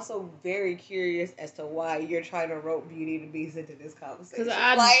 but I'm also very curious as to why you're trying to rope Beauty and the Beast into this conversation.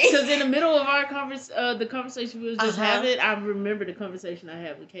 Because in the middle of our the conversation we was just having, I remember the conversation I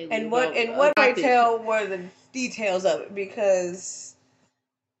had with Kaylee. And what I tell were the details of it, because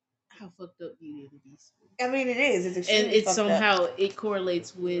how fucked up Beauty and the Beast. I mean, it is. It's extremely and it fucked somehow up. It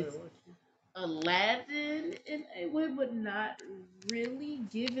correlates with Aladdin in a way, but not really,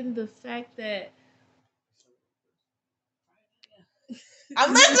 given the fact that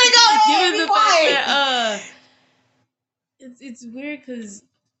I'm listening. Go ahead. Be quiet. It's weird because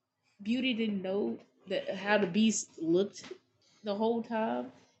Beauty didn't know that how the Beast looked the whole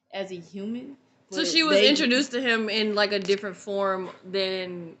time as a human. So she was introduced to him in like a different form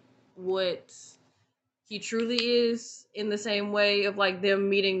than what he truly is, in the same way of like them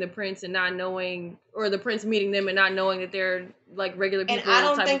meeting the prince and not knowing, or the prince meeting them and not knowing that they're like regular people. And I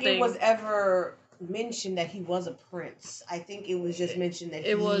don't think it was ever mentioned that he was a prince. I think it was just mentioned that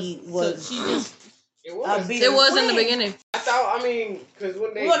It was in the beginning. I thought. I mean, because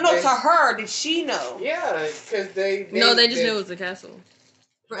when they Well, no, to her, did she know? Yeah, because they just knew it was the castle.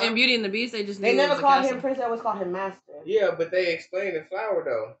 Huh? In Beauty and the Beast, they just knew They it never was the called castle. him Prince. They always called him Master. Yeah, but they explained the flower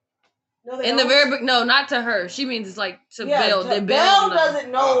though. No, they In don't. the very no, not to her. She means it's like to Belle. Belle Belle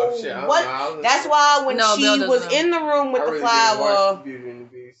doesn't know Oh, shit, I don't what. know. That's why when No, Belle she doesn't was know. in the room with I the really didn't watch flower. Beauty and the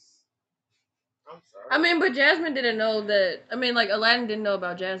Beast. I'm sorry. I mean, but Jasmine didn't know that. I mean, like Aladdin didn't know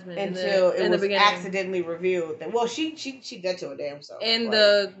about Jasmine Until it in was the beginning. accidentally revealed that. Well, she did to a damn self. And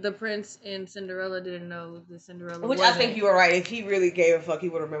like, the prince in Cinderella didn't know the Cinderella. which wasn't. I think you were right. If he really gave a fuck, he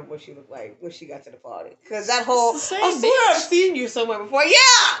would remember what she looked like when she got to the party. Because that whole, It's the same I swear I've seen you somewhere before. Yeah,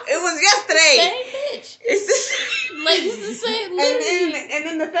 it was yesterday. Same bitch. It's the same. Like it's the same. And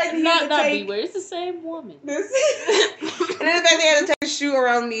then the fact that he Not had to take beware. It's the same woman. this, and then the fact they had to take a shoe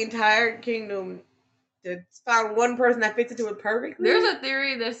around the entire kingdom to find one person that fits into it perfectly. There's a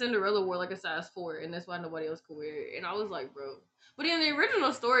theory that Cinderella wore like a size 4, and that's why nobody else could wear it. And I was like, bro. But in the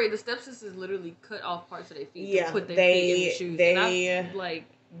original story, the stepsisters literally cut off parts of their feet to put their feet in the shoes. And like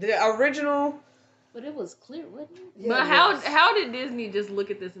the original. But it was clear, wasn't it? Yeah, but yes. how did Disney just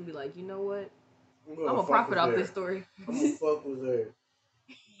look at this and be like, you know what? I'm gonna profit off this story. I'm gonna fuck with her.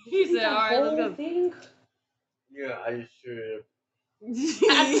 He said, all right, let's go. Thing? Yeah, I just should.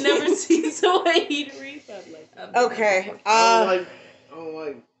 I've never seen someone eat a refund like that. Okay. I don't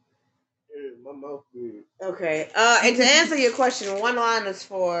like my mouth weird. Okay. And to answer your question, one line is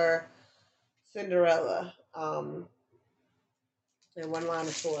for Cinderella. And one line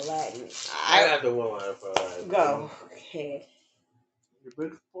is for Aladdin. I got the one line for Aladdin. Go. Okay. Your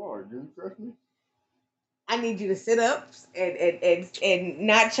biggest part, do you trust me? I need you to sit up and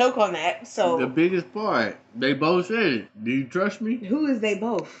not choke on that. So The biggest part. They both said it. Do you trust me? who is they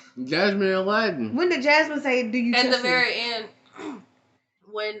both? Jasmine and Aladdin. When did Jasmine say, "Do you?" At trust the me? very end,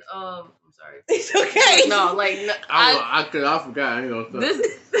 when I'm sorry. It's okay. No, like I forgot. I ain't gonna stop.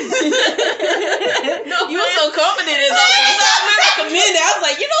 this. You were so confident in that. I commended. I was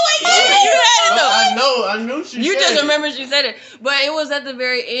like, you know what? You had it though. I knew she You said just it. remember she said it, but it was at the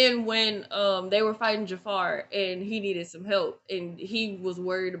very end when they were fighting Jafar and he needed some help and he was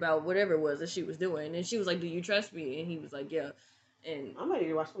worried about whatever it was that she was doing and she was like, "Do you trust me?" And he was like, "Yeah." And I might need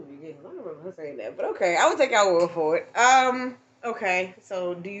to watch the movie again. I don't remember her saying that, but okay, I would take our word for it. Okay,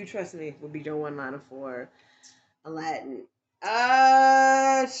 so "Do you trust me?" would be your one liner for Aladdin.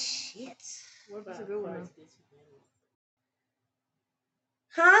 Shit. What That's about a good one. Cards Against Humanity?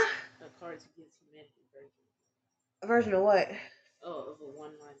 Huh? The Cards Against Humanity version. A version of what? Oh, of a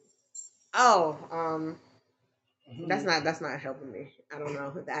one-line. Oh, that's not helping me. I don't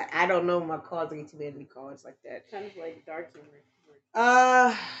know. I don't know my Cards Against Humanity cards like that. Kind of like dark humor.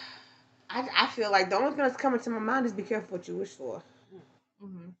 I feel like the only thing that's coming to my mind is "Be careful what you wish for."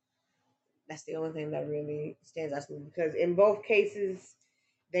 That's the only thing that really stands out to me because in both cases,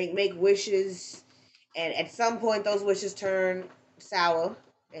 they make wishes, and at some point those wishes turn sour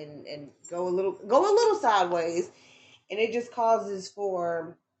and go a little sideways, and it just causes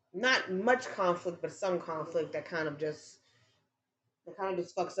for not much conflict, but some conflict that kind of just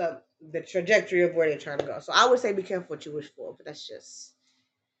fucks up the trajectory of where they're trying to go. So I would say "Be careful what you wish for," but that's just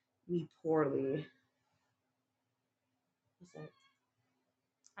me poorly. What's that?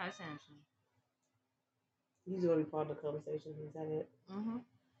 I Samson. He's already part of the conversation. Is that it? Mm-hmm.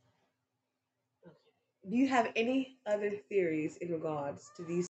 Okay. Do you have any other theories in regards to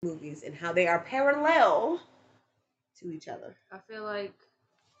these movies and how they are parallel to each other? I feel like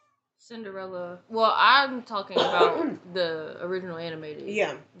Cinderella. Well, I'm talking about the original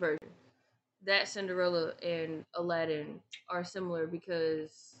animated version. That Cinderella and Aladdin are similar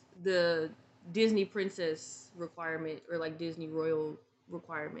because the Disney princess requirement or like Disney royal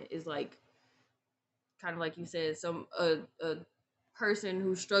requirement is like kind of like you said, a person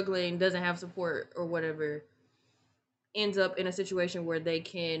who's struggling, doesn't have support or whatever, ends up in a situation where they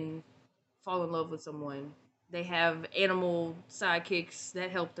can fall in love with someone. They have animal sidekicks that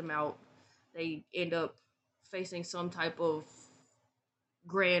help them out. They end up facing some type of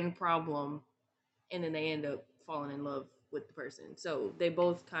grand problem, and then they end up falling in love with the person. So they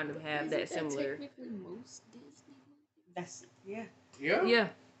both kind of have that similar. Technically, most Disney movies. That's Yeah. Yeah.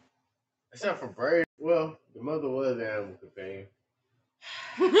 Except for Brave. Well, the mother was an animal companion.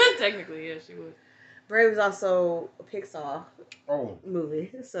 Technically, yeah, she would. Brave is also a Pixar movie,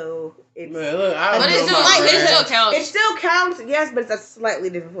 so it's. Man, look, it still counts. It still counts, yes, but it's a slightly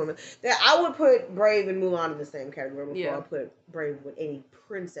different format. I would put Brave and Mulan in the same category before I put Brave with any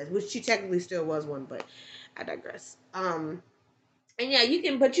princess, which she technically still was one, but I digress. And yeah, you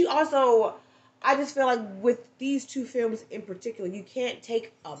can, but you also, I just feel like with these two films in particular, you can't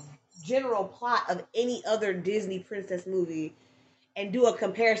take a general plot of any other Disney princess movie and do a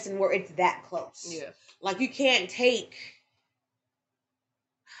comparison where it's that close. Yeah. Like you can't take.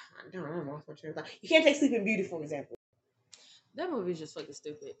 I don't know. You can't take Sleeping Beauty for example. That movie's just fucking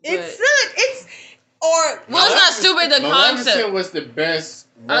stupid. It's not. It's or well, it's not stupid. The Maleficent concept was the best.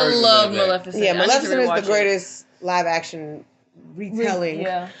 I love of that. Maleficent. yeah, I need to Maleficent is rewatch the greatest live action retelling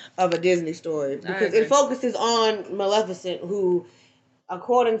of a Disney story because agree. it focuses on Maleficent, who,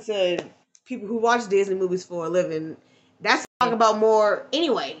 according to people who watch Disney movies for a living, that's talking about more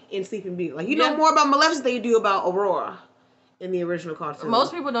anyway in Sleeping Beauty. Like you know more about Maleficent than you do about Aurora in the original cartoon.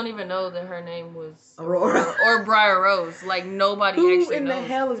 Most people don't even know that her name was Aurora or Briar Rose. Like nobody Who actually in knows. the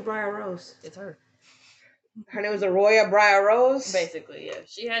hell is Briar Rose? It's her. Her name was Arroya Briar Rose. Basically, yeah.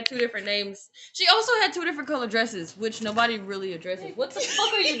 She had 2 different names. She also had 2 different color dresses, which nobody really addresses. What the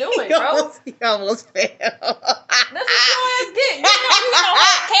fuck are you doing, bro? You almost failed. That's what your ass get. You know,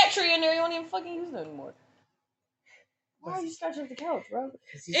 cat tree in there. You don't even fucking use it anymore. Why are you scratching up the couch, bro?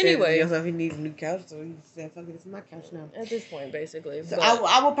 Anyway, yourself, he needs a new couch, so he said, "Fuck it, this is my couch now." At this point, basically. So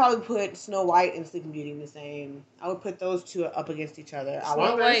I would probably put Snow White and Sleeping Beauty in the same. I would put those two up against each other.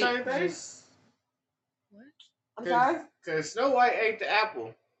 Snow White. What? I'm sorry. Because Snow White ate the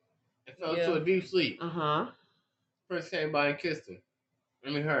apple and fell into a deep sleep. Uh-huh. Prince came by and kissed him.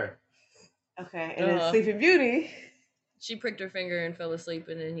 I mean her. Okay, and then Sleeping Beauty. She pricked her finger and fell asleep,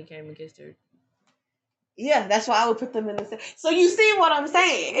 and then he came and kissed her. Yeah, that's why I would put them in the same. So you see what I'm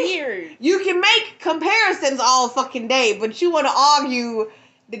saying? Weird. You can make comparisons all fucking day, but you want to argue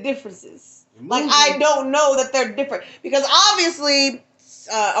the differences. Like I don't know that they're different because obviously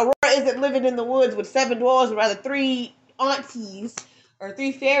Aurora isn't living in the woods with 7 dwarves, but rather 3 aunties or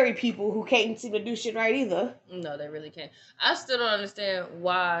 3 fairy people who can't seem to do shit right either. No, they really can't. I still don't understand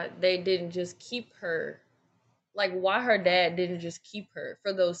why they didn't just keep her. Like, why her dad didn't just keep her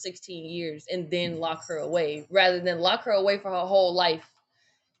for those 16 years and then lock her away, rather than lock her away for her whole life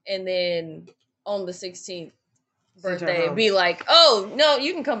and then on the 16th birthday be like, oh, no,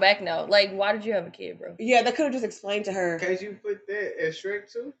 you can come back now. Like, why did you have a kid, bro? Yeah, they could have just explained to her. Can't you put that as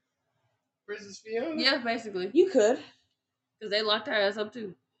Shrek too? Princess Fiona? Yeah, basically. You could. Because they locked her ass up,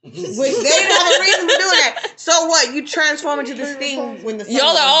 too. Which they didn't have a reason for doing that. So what? You transform into this thing when the sun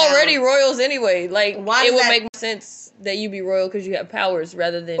Y'all goes are down. already royals anyway. Like, Why it would that... make more sense that you be royal because you have powers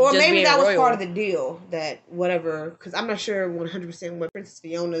rather than or just maybe being that was royal. part of the deal that whatever. Because I'm not sure 100% what Princess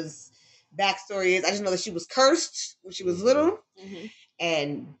Fiona's backstory is. I just know that she was cursed when she was little,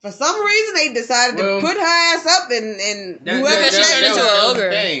 and for some reason they decided to put her ass up and whoever she turned into an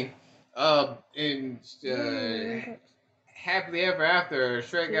ogre. In Happily Ever After,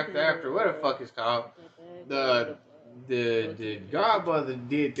 Shrek After, what the fuck it's called? The godmother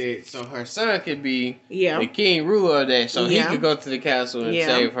did that so her son could be the king ruler of that, so he could go to the castle and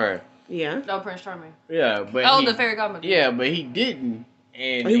save her. Yeah. No, Prince Charming. Yeah, but the fairy godmother. Yeah, but he didn't,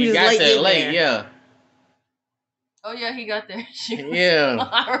 and he he got there late. there. Yeah. Oh yeah, he got there. Yeah.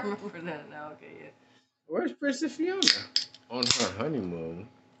 I remember that now. Okay, yeah. Where's Princess Fiona? On her honeymoon.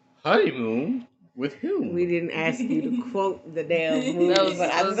 Honeymoon? With whom? We didn't ask you to quote the damn movie, but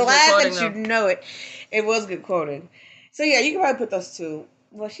I'm glad that you know it. It was good quoting. So yeah, you can probably put those two.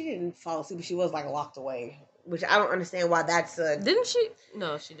 Well, she didn't fall asleep, but she was like locked away, which I don't understand why that's a. Didn't she?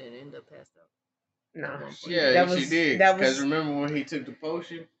 No, she didn't end up passed out. No. Yeah, she did. Because remember when he took the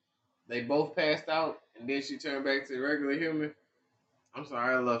potion, they both passed out, and then she turned back to the regular human. I'm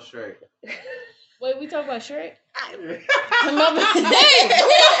sorry, I love Shrek. Wait, we talk about Shrek? Hey, where did you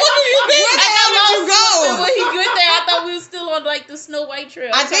go? When he went there, I thought we were still on like the Snow White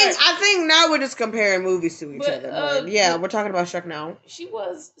trail. I think now we're just comparing movies to each other. But yeah, we're talking about Shrek now. She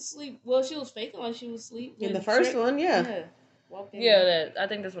was asleep. Well, she was faking like she was asleep in the first one. Yeah. I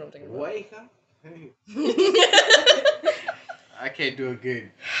think that's what I'm thinking about. Wake up. I can't do a good.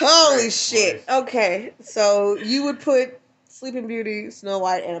 Holy shit. Voice. Okay, so you would put Sleeping Beauty, Snow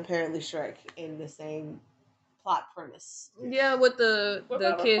White, and apparently Shrek in the same plot premise. Yeah, with the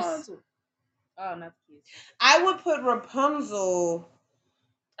kiss. Rapunzel? Oh, not the kiss. I would put Rapunzel.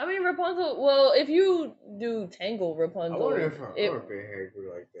 I mean Rapunzel. Well, if you do Tangle Rapunzel, I wonder if her hair grew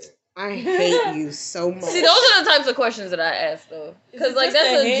like that. I hate you so much. See, those are the types of questions that I ask though, because like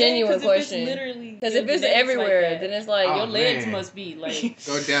that's a genuine question. Because if it's everywhere, like then it's like your legs must be like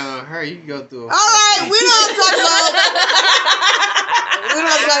go down on her. You can go through. All right, we don't talk about. We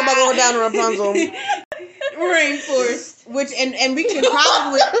don't talk about going down to Rapunzel. Rainforest, which and we can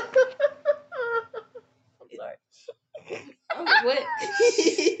probably. I'm sorry. What?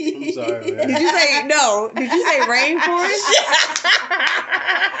 I'm sorry, man. Did you say no? Did you say rainforest?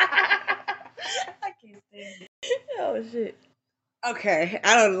 Okay,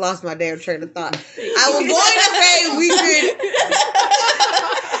 I done lost my damn train of thought. I was going to say we should.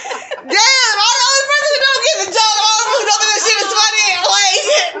 Damn, I'm the only person who don't get the joke. I'm the only person who don't think this shit is funny. Like,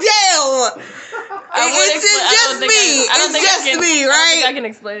 damn. It's just me, right? I don't think I can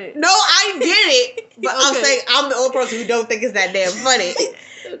explain it. No, I get it, but I'm Okay. saying I'm the only person who don't think it's that damn funny.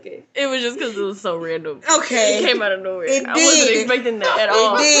 Okay. It was just because it was so random. Okay. It came out of nowhere. It I wasn't did. expecting that at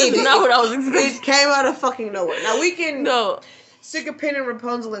all. It did. Not what I was expecting. It came out of fucking nowhere. Now we can stick a pin in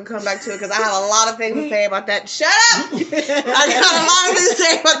Rapunzel and come back to it because I have a lot of things to say about that. Shut up! I got a lot of things to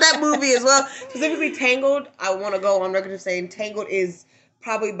say about that movie as well. Specifically, Tangled. I want to go on record of saying Tangled is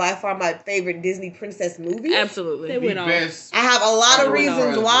probably by far my favorite Disney princess movie. Absolutely. They went on. Best. I have a lot of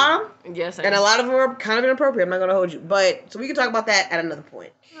reasons why, Yes, and a lot of them are kind of inappropriate. I'm not gonna hold you, but so we can talk about that at another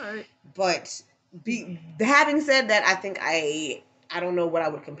point. All right. But having said that, I think I don't know what I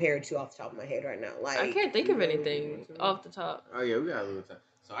would compare it to off the top of my head right now. Like I can't think of anything off the top. Oh yeah, we got a little time.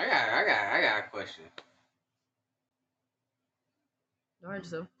 So I got a question. All right,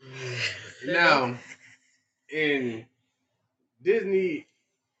 so. Now, in Disney,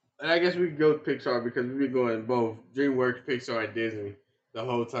 and I guess we could go to Pixar because we've been going both DreamWorks, Pixar, and Disney the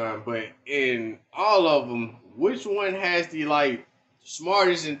whole time. But in all of them, which one has the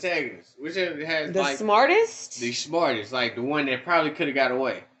smartest antagonist? Which one has the smartest? The smartest, like the one that probably could have got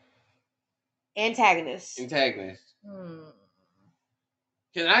away. Antagonist. Cause I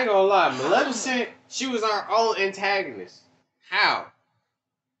ain't gonna lie, Maleficent, she was our own antagonist. How?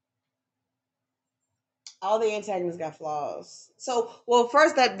 All the antagonists got flaws. So, well,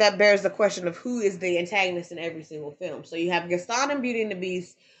 first that bears the question of who is the antagonist in every single film. So you have Gaston in Beauty and the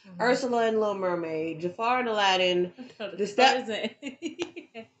Beast, Ursula in Little Mermaid, Jafar in Aladdin, Tarzan.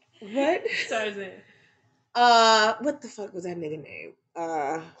 What? Tarzan. What the fuck was that nigga name?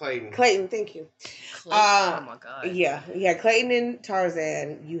 Clayton. Clayton, thank you. Oh my god. Yeah, you had Clayton and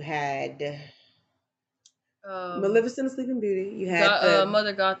Tarzan. You had Maleficent and Sleeping Beauty. You had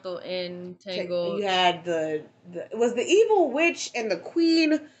Mother Gothel in Tangled. You had the was the evil witch and the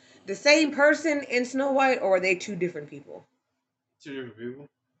queen the same person in Snow White, or were they two different people? Two different people.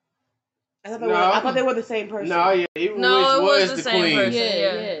 I thought they were the same person. No, yeah, evil witch was the same queen. person.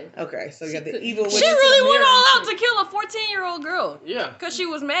 Yeah. Okay, so you got the evil witch. She really went all out to kill a 14-year-old girl. Yeah, because she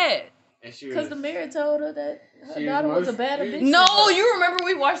was mad. Because the mayor told her that her daughter was a bad bitch. No, you remember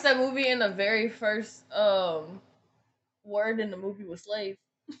we watched that movie and the very first word in the movie was slave.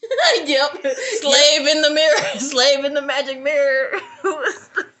 Yep. Slave in the mirror. Slave in the magic mirror. Is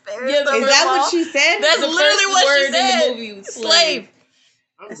that what she said? That's literally what she said. In the movie was slave.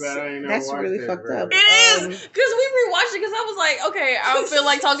 I'm glad I ain't That's really fucked up. It is, because we rewatched it because I was like, okay, I don't feel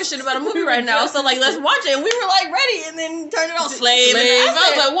like talking shit about a movie right now, so like let's watch it. And we were like ready, and then turned it on slave. And I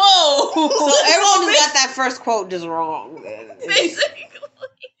was like, whoa. So everyone got that first quote just wrong. Basically.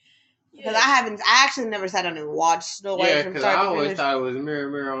 Because I actually never sat down and watched Snow White. Yeah, because I always thought it was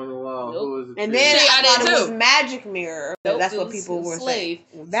Mirror, Mirror on the Wall. Nope. Who was and then I thought did it was Magic Mirror. Nope, that's what people were slave.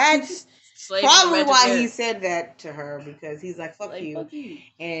 saying. That's slave probably why he said that to her, because he's like, fuck you. Fuck you.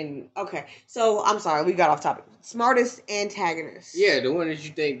 And, okay, so I'm sorry, we got off topic. Smartest antagonist. Yeah, the one that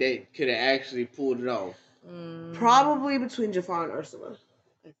you think they could have actually pulled it off. Probably between Jafar and Ursula,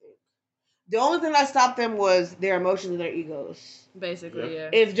 I think. The only thing that stopped them was their emotions and their egos. Basically, yeah.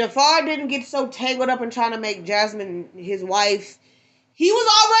 If Jafar didn't get so tangled up in trying to make Jasmine his wife, he was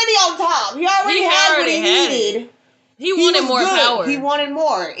already on top. He already had what he needed. He wanted more power. He wanted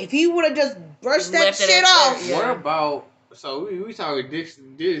more. If he would have just brushed that shit off. Yeah. What about, so we talking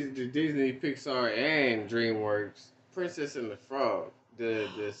Disney, Pixar, and DreamWorks, Princess and the Frog. He would have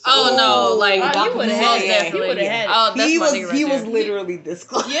had it. Oh, that's my nigga right he there. was literally this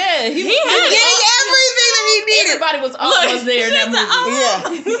close. Yeah, he was getting everything that he needed. Everybody was almost there in that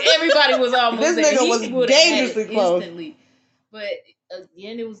movie. Yeah. Everybody was almost there. This nigga was dangerously close. Instantly. But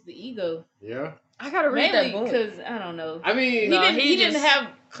again, it was the ego. Yeah. I gotta read that book. Because, I don't know. I mean, he didn't have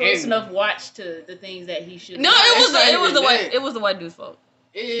close enough watch to the things that he should. No, it was the white dude's fault.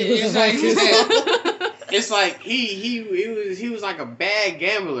 It's like he was like a bad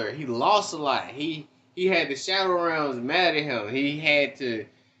gambler. He lost a lot. He had the shadow rounds mad at him. He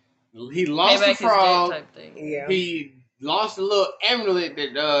lost the frog. Type thing. Yeah. He lost a little amulet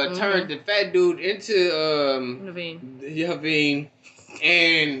that turned the fat dude into Naveen.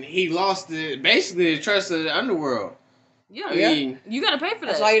 And he lost basically the trust of the underworld. Yeah, I mean, you gotta pay for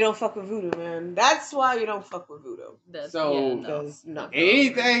that. That's why you don't fuck with voodoo, man. That's why you don't fuck with voodoo.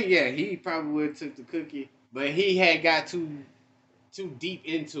 Anything, he probably would have took the cookie, but he had got too deep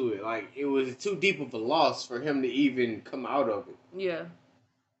into it. Like, it was too deep of a loss for him to even come out of it. Yeah.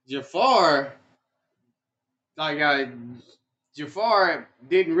 Jafar, Jafar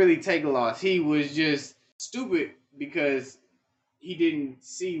didn't really take a loss. He was just stupid because he didn't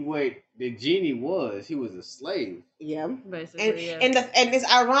see what the genie was. He was a slave. Yeah. Basically, yeah. And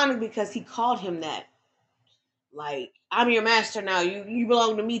it's ironic because he called him that. Like, I'm your master now. You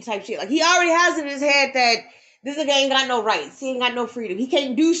belong to me type shit. Like, he already has in his head that this nigga ain't got no rights. He ain't got no freedom. He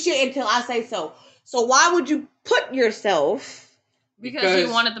can't do shit until I say so. So why would you put yourself? Because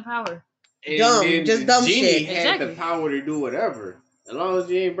he wanted the power. And just dumb genie shit. had Exactly. the power to do whatever. As long as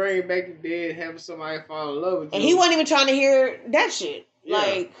you ain't bring it back to dead, having somebody fall in love with you. And he wasn't even trying to hear that shit. Yeah.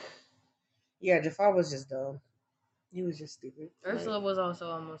 Like, yeah, Jafar was just dumb. He was just stupid. Ursula was also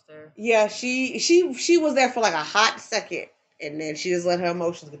almost there. Yeah, she was there for like a hot second, and then she just let her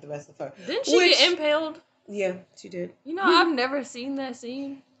emotions get the best of her. Didn't she get impaled? Yeah, she did. You know, I've never seen that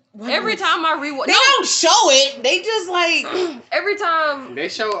scene. What Every was- time I rewatch, they don't show it. They just like every time They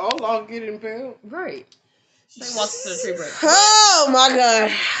show Olaf get impaled. right. They walks to the tree branch. Oh my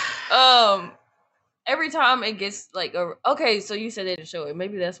god. Every time it gets like okay, so you said they didn't show it.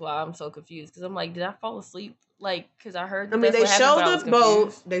 Maybe that's why I'm so confused because I'm like, did I fall asleep? Like, because I heard. I mean, they that's show what happened, but I was the boat.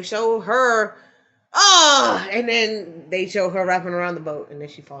 confused. They show her. And then they show her wrapping around the boat, and then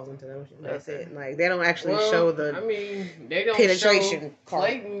she falls into the ocean. That's Okay. it. Like, they don't actually show the. I mean, they don't penetration show part.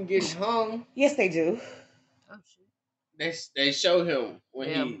 Clayton getting hung. Yes, they do. Oh shit. They show him when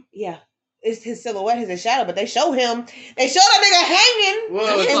Yeah. he. Yeah. It's his silhouette, his shadow, but they show him. They show that nigga hanging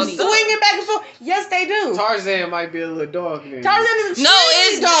Well, and fucked up. swinging back and forth. Yes, they do. Tarzan might be a little dark. Then. Tarzan is No,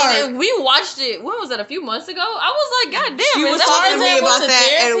 extremely dark. we watched it. When was that? A few months ago. I was like, God damn! She is was that talking to me Tarzan about went to that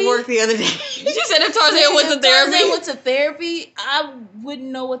therapy? at work the other day. She said if Tarzan went to If Tarzan therapy. went to therapy, I wouldn't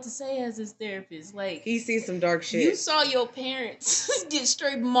know what to say as his therapist. Like, He sees some dark shit. you saw your parents get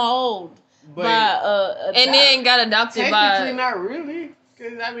straight mauled But by And then got adopted technically by. not really,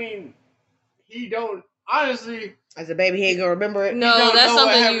 because I mean, he don't honestly. As a baby, he ain't gonna remember it. No, he don't that's know what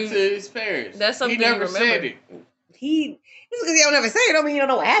something happened you. to his parents. That's something he you never remember. said it. Just because he don't ever say it, don't mean you don't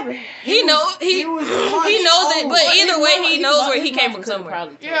know what happened. He know he he was he much knows it, but older. either way, he knows where he his came mama from could've somewhere.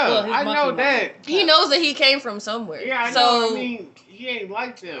 probably told- Yeah, well, his I mom know could've that. He knows that he came from somewhere. Yeah, I so know. I mean, he ain't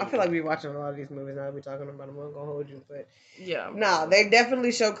like them. I feel like we're watching a lot of these movies now. We're talking about them. I'm gonna hold you, but yeah. no, they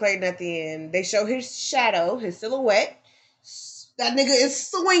definitely show Clayton at the end. They show his shadow, his silhouette. That nigga is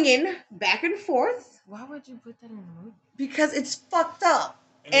swinging back and forth Why would you put that in the movie? because it's fucked up.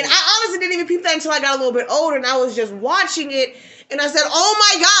 And I honestly didn't even peep that until I got a little bit older, and I was just watching it, and I said, "Oh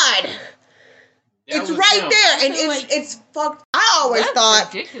my god, That it's was right him. there!" I And feel it's like- it's fucked. I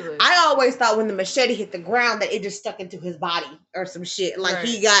always thought when the machete hit the ground that it just stuck into his body or some shit. Like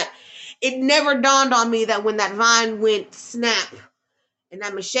he Right. got. It never dawned on me that when that vine went snap and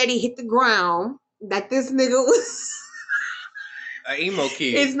that machete hit the ground, that this nigga was. An emo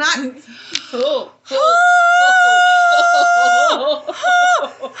kid. It's not. Oh,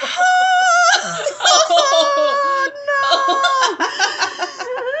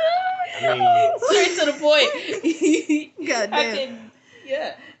 I mean, straight to the point. God I damn. can,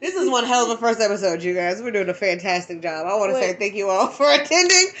 yeah. This is one hell of a first episode, you guys. We're doing a fantastic job. I want to say Wait. thank you all for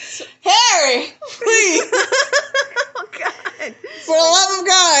attending. Harry, please. Oh, God. For the love of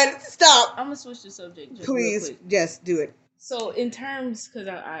God, stop. I'm gonna switch the subject. Just Please, real quick. yes, do it. So in terms, because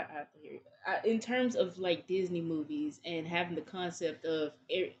I have to hear it. In terms of like Disney movies and having the concept of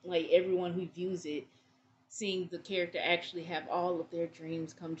like everyone who views it, seeing the character actually have all of their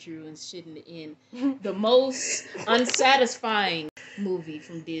dreams come true and shit in the end, the most unsatisfying movie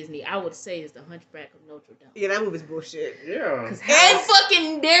from Disney, I would say, is The Hunchback of Notre Dame. Yeah, that movie's bullshit. yeah. Because how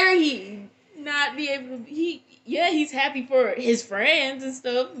fucking dare he not be able to? He's happy for his friends and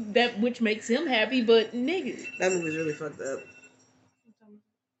stuff, that which makes him happy, but nigga. That movie's really fucked up.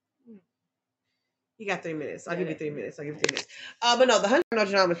 You got 3 minutes. I'll give you 3 minutes. But no, The Hunchback of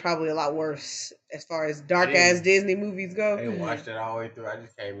Notre Dame is probably a lot worse as far as dark ass Disney movies go. I didn't watch that all the way through. I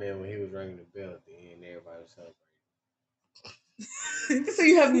just came in when he was ringing the bell at the end. Everybody was celebrating. So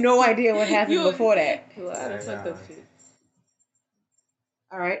you have no idea what happened before that. A lot of fucked up shit.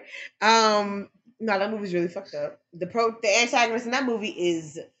 All right. No, that movie's really fucked up. The antagonist in that movie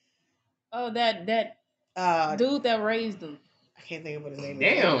is Oh, that dude that raised him. I can't think of what his name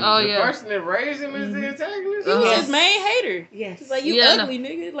is. Damn. Oh, the yeah. person that raised him is the antagonist? He was Yes. his main hater. Yes. He's like, you Yeah, ugly,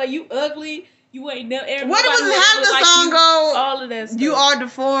 nigga. Like, you ugly. You ain't never. What was how the song go? All of that stuff. You are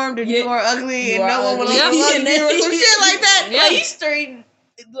deformed and you Yeah. are ugly You and are no one will ugly. love you Yeah. or some shit like that. Yeah. Like, he straight,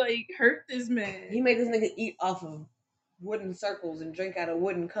 like, hurt this man. He made this nigga eat off of wooden circles and drink out of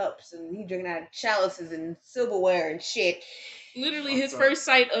wooden cups and he drinking out of chalices and silverware and shit. Literally, his first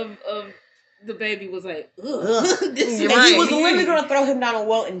sight of the baby was like, ugh. Ugh. This And Right. he was literally going to throw him down a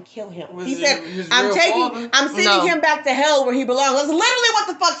well and kill him. Was He it said, his I'm real father? sending No. him back to hell where he belongs. That's literally what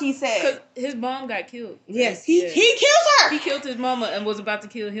the fuck he said. Because his mom got killed. Yes, Yeah. he killed her. He killed his mama and was about to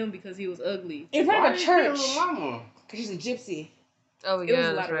kill him because he was ugly. in front Why of a did he kill church. his mama? Because she's a gypsy. Oh It yeah, was a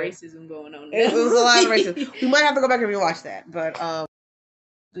lot that's of right. racism going on. It was a lot of racism. We might have to go back and rewatch that. But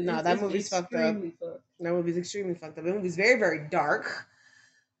no, that It's movie's fucked up. extremely fucked. That movie's extremely fucked up. That movie's very, very dark.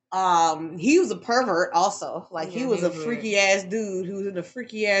 He was a pervert also. Like he Yeah, was he a was freaky ass dude who was in a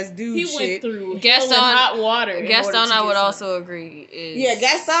freaky ass dude He shit. went through Gaston- hell and hot water. in order Gaston, to I get would some. also agree. Is Yeah,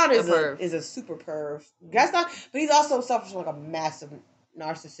 Gaston is a perv. is a super perv. Gaston, but he's also suffers from like a massive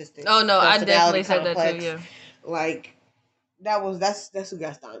narcissistic. Oh no, I definitely personality said that complex. too. Yeah. Like that's who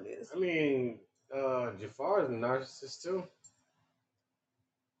Gaston is. I mean, Jafar's a narcissist too.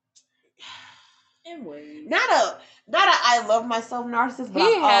 In ways. Not a I love myself narcissist, but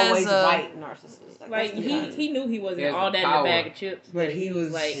He I'm has always a- right narcissist. Like that's the kind. he knew he wasn't He has all the that in power. a bag of chips, But but he he was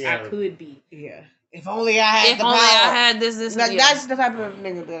was- like, yeah. I could be. Yeah. If only I had If the only power. I had this, Like yeah. that's the type of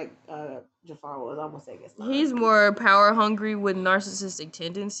nigga that Jafar was. I'm gonna say Gaston. He's more power hungry with narcissistic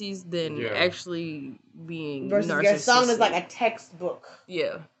tendencies than Yeah. actually being versus narcissistic. Gaston is like a textbook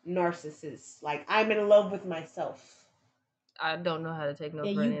Yeah, narcissist. Like I'm in love with myself. I don't know how to take no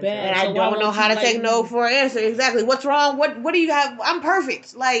Yeah, for you an answer. bad. And So I why don't know won't how you to like take no me? for an answer. Exactly. What's wrong? What do you have? I'm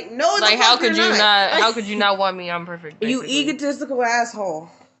perfect. Like no. the Like how fuck could you're you not? How could you not want me? I'm perfect. You basically. egotistical asshole.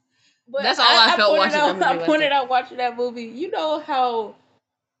 But That's all I felt pointed watching out, that movie I last pointed time. out watching that movie. You know how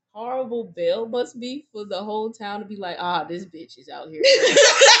horrible Belle must be for the whole town to be like, this bitch is out here.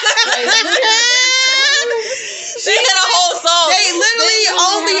 She had a whole song. They literally They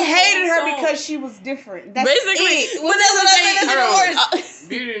only had a hated her whole song. because she was different. That's Basically, it. well, But that's what I mean. That's Hold the worst.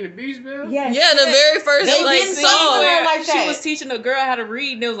 Beauty and the Beast, man. Yes. Yeah, the very first They like didn't song. sing her like She that. was teaching a girl how to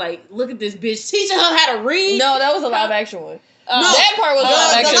read, and it was like, look at this bitch teaching her how to read. No, that was a live action one. No, that part was the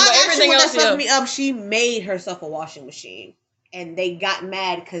live action, live but action everything one else, that fucked yeah. me up. She made herself a washing machine, and they got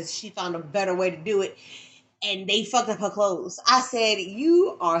mad because she found a better way to do it, and they fucked up her clothes. I said,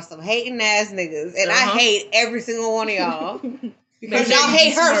 "You are some hating ass niggas," and I hate every single one of y'all. Because They y'all make you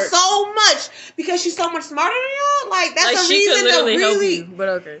hate her smart. so much because she's so much smarter than y'all. Like that's Like the she could reason to literally help really. you, but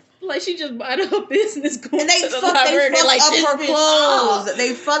okay. Like she just minded her business going And they to the fucked library. and they're like, up this her bitch, clothes.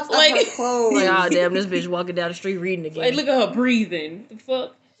 They fucked Like- up her clothes. Like, oh damn, this bitch walking down the street reading again. Like, look at her breathing. The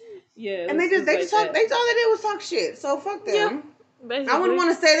fuck? Yeah. And they just talk. They all they did was talk shit. So fuck them. Yeah. Basically. I wouldn't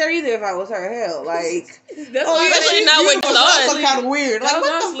want to stay there either if I was her. Hell, like That's oh, why especially she's not with beautiful, Claude. so that's kind of weird. Like that was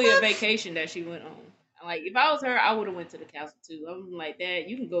what honestly the a fuck? vacation that she went on. Like, if I was her, I would have went to the castle too. I'm like, Dad,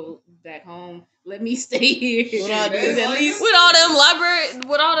 you can go back home. Let me stay here. Well, no, Because at least with all them library,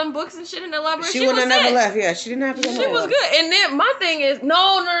 with all them books and shit in the library, She she would was have never set. left. Yeah, she didn't have to go She home. was good. And then my thing is,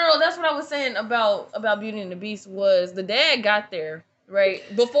 no. That's what I was saying about Beauty and the Beast was the dad got there right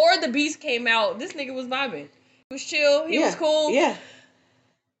before the Beast came out. This nigga was vibing. He was chill. He was cool. Yeah.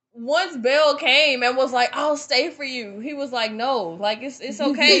 Once Belle came and was like, "I'll stay for you," he was like, "No, like it's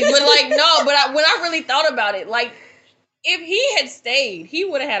okay." But like no, but when I really thought about it, like if he had stayed, he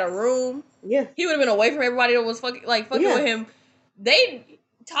would have had a room. Yeah. He would have been away from everybody that was fucking Yeah. with him. They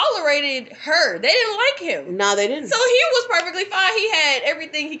tolerated her. They didn't like him. No, they didn't. So he was perfectly fine. He had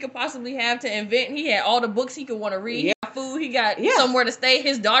everything he could possibly have to invent. He had all the books he could want to read. He got food. He got somewhere to stay.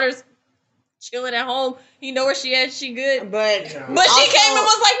 His daughter's chilling at home. He know where she at. She good. But But she came and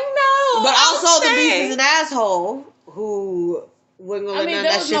was like, no. But I'll also the stay. Beast is an asshole who wasn't gonna let none of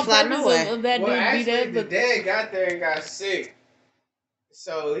that shit fly no way. of that Well, dude be actually, there, the but dad got there and got sick,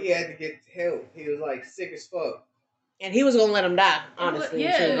 so he had to get help. He was like sick as fuck. And he was gonna let him die, honestly.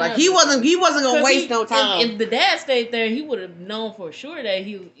 Yeah, too. Like yeah. he wasn't gonna 'cause waste no time. If the dad stayed there, he would have known for sure that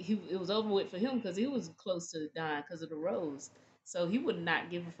it was over with for him because he was close to dying because of the rose. So he would not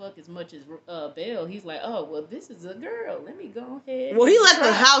give a fuck as much as Belle. He's like, oh well, this is a girl. Let me go ahead. Well, he and let the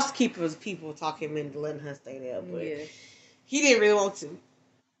try." housekeepers people talk him into letting her stay there, but Yeah. he didn't really want to.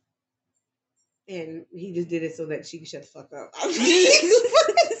 And he just did it so that she could shut the fuck up. I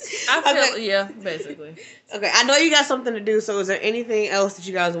feel, Okay. yeah, basically. Okay, I know you got something to do, so is there anything else that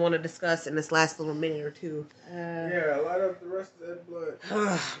you guys want to discuss in this last little minute or two? Yeah, light up the rest of that blood.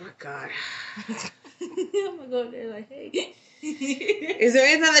 Oh, my God. I'm gonna go there like, hey. Is there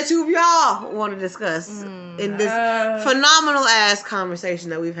anything that two of y'all want to discuss in this phenomenal ass conversation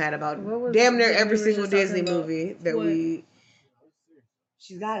that we've had about What was damn it near that every we were single just talking Disney about? movie that What? we...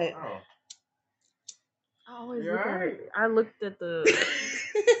 She's got it. Oh, I always You look at alright? it. I looked at the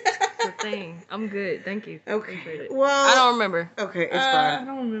thing. I'm good. Thank you. Appreciate Okay. it. Well... I don't remember. Okay, it's I fine.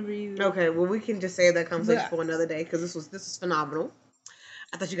 don't remember either. Okay, well, we can just save that conversation But- for another day because this was phenomenal.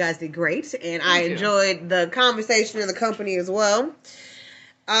 I thought you guys did great, and I Thank you. enjoyed the conversation and the company as well.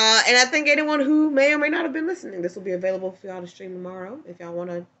 And I think anyone who may or may not have been listening, this will be available for y'all to stream tomorrow if y'all want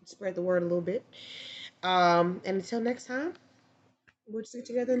to spread the word a little bit. And until next time, we'll just get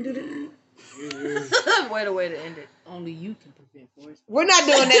together and do the. What a way to end it. Only you can prevent forest. We're not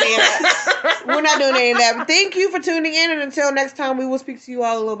doing any of that. We're not doing any of that. But thank you for tuning in, and until next time, we will speak to you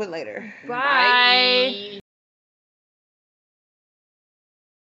all a little bit later. Bye.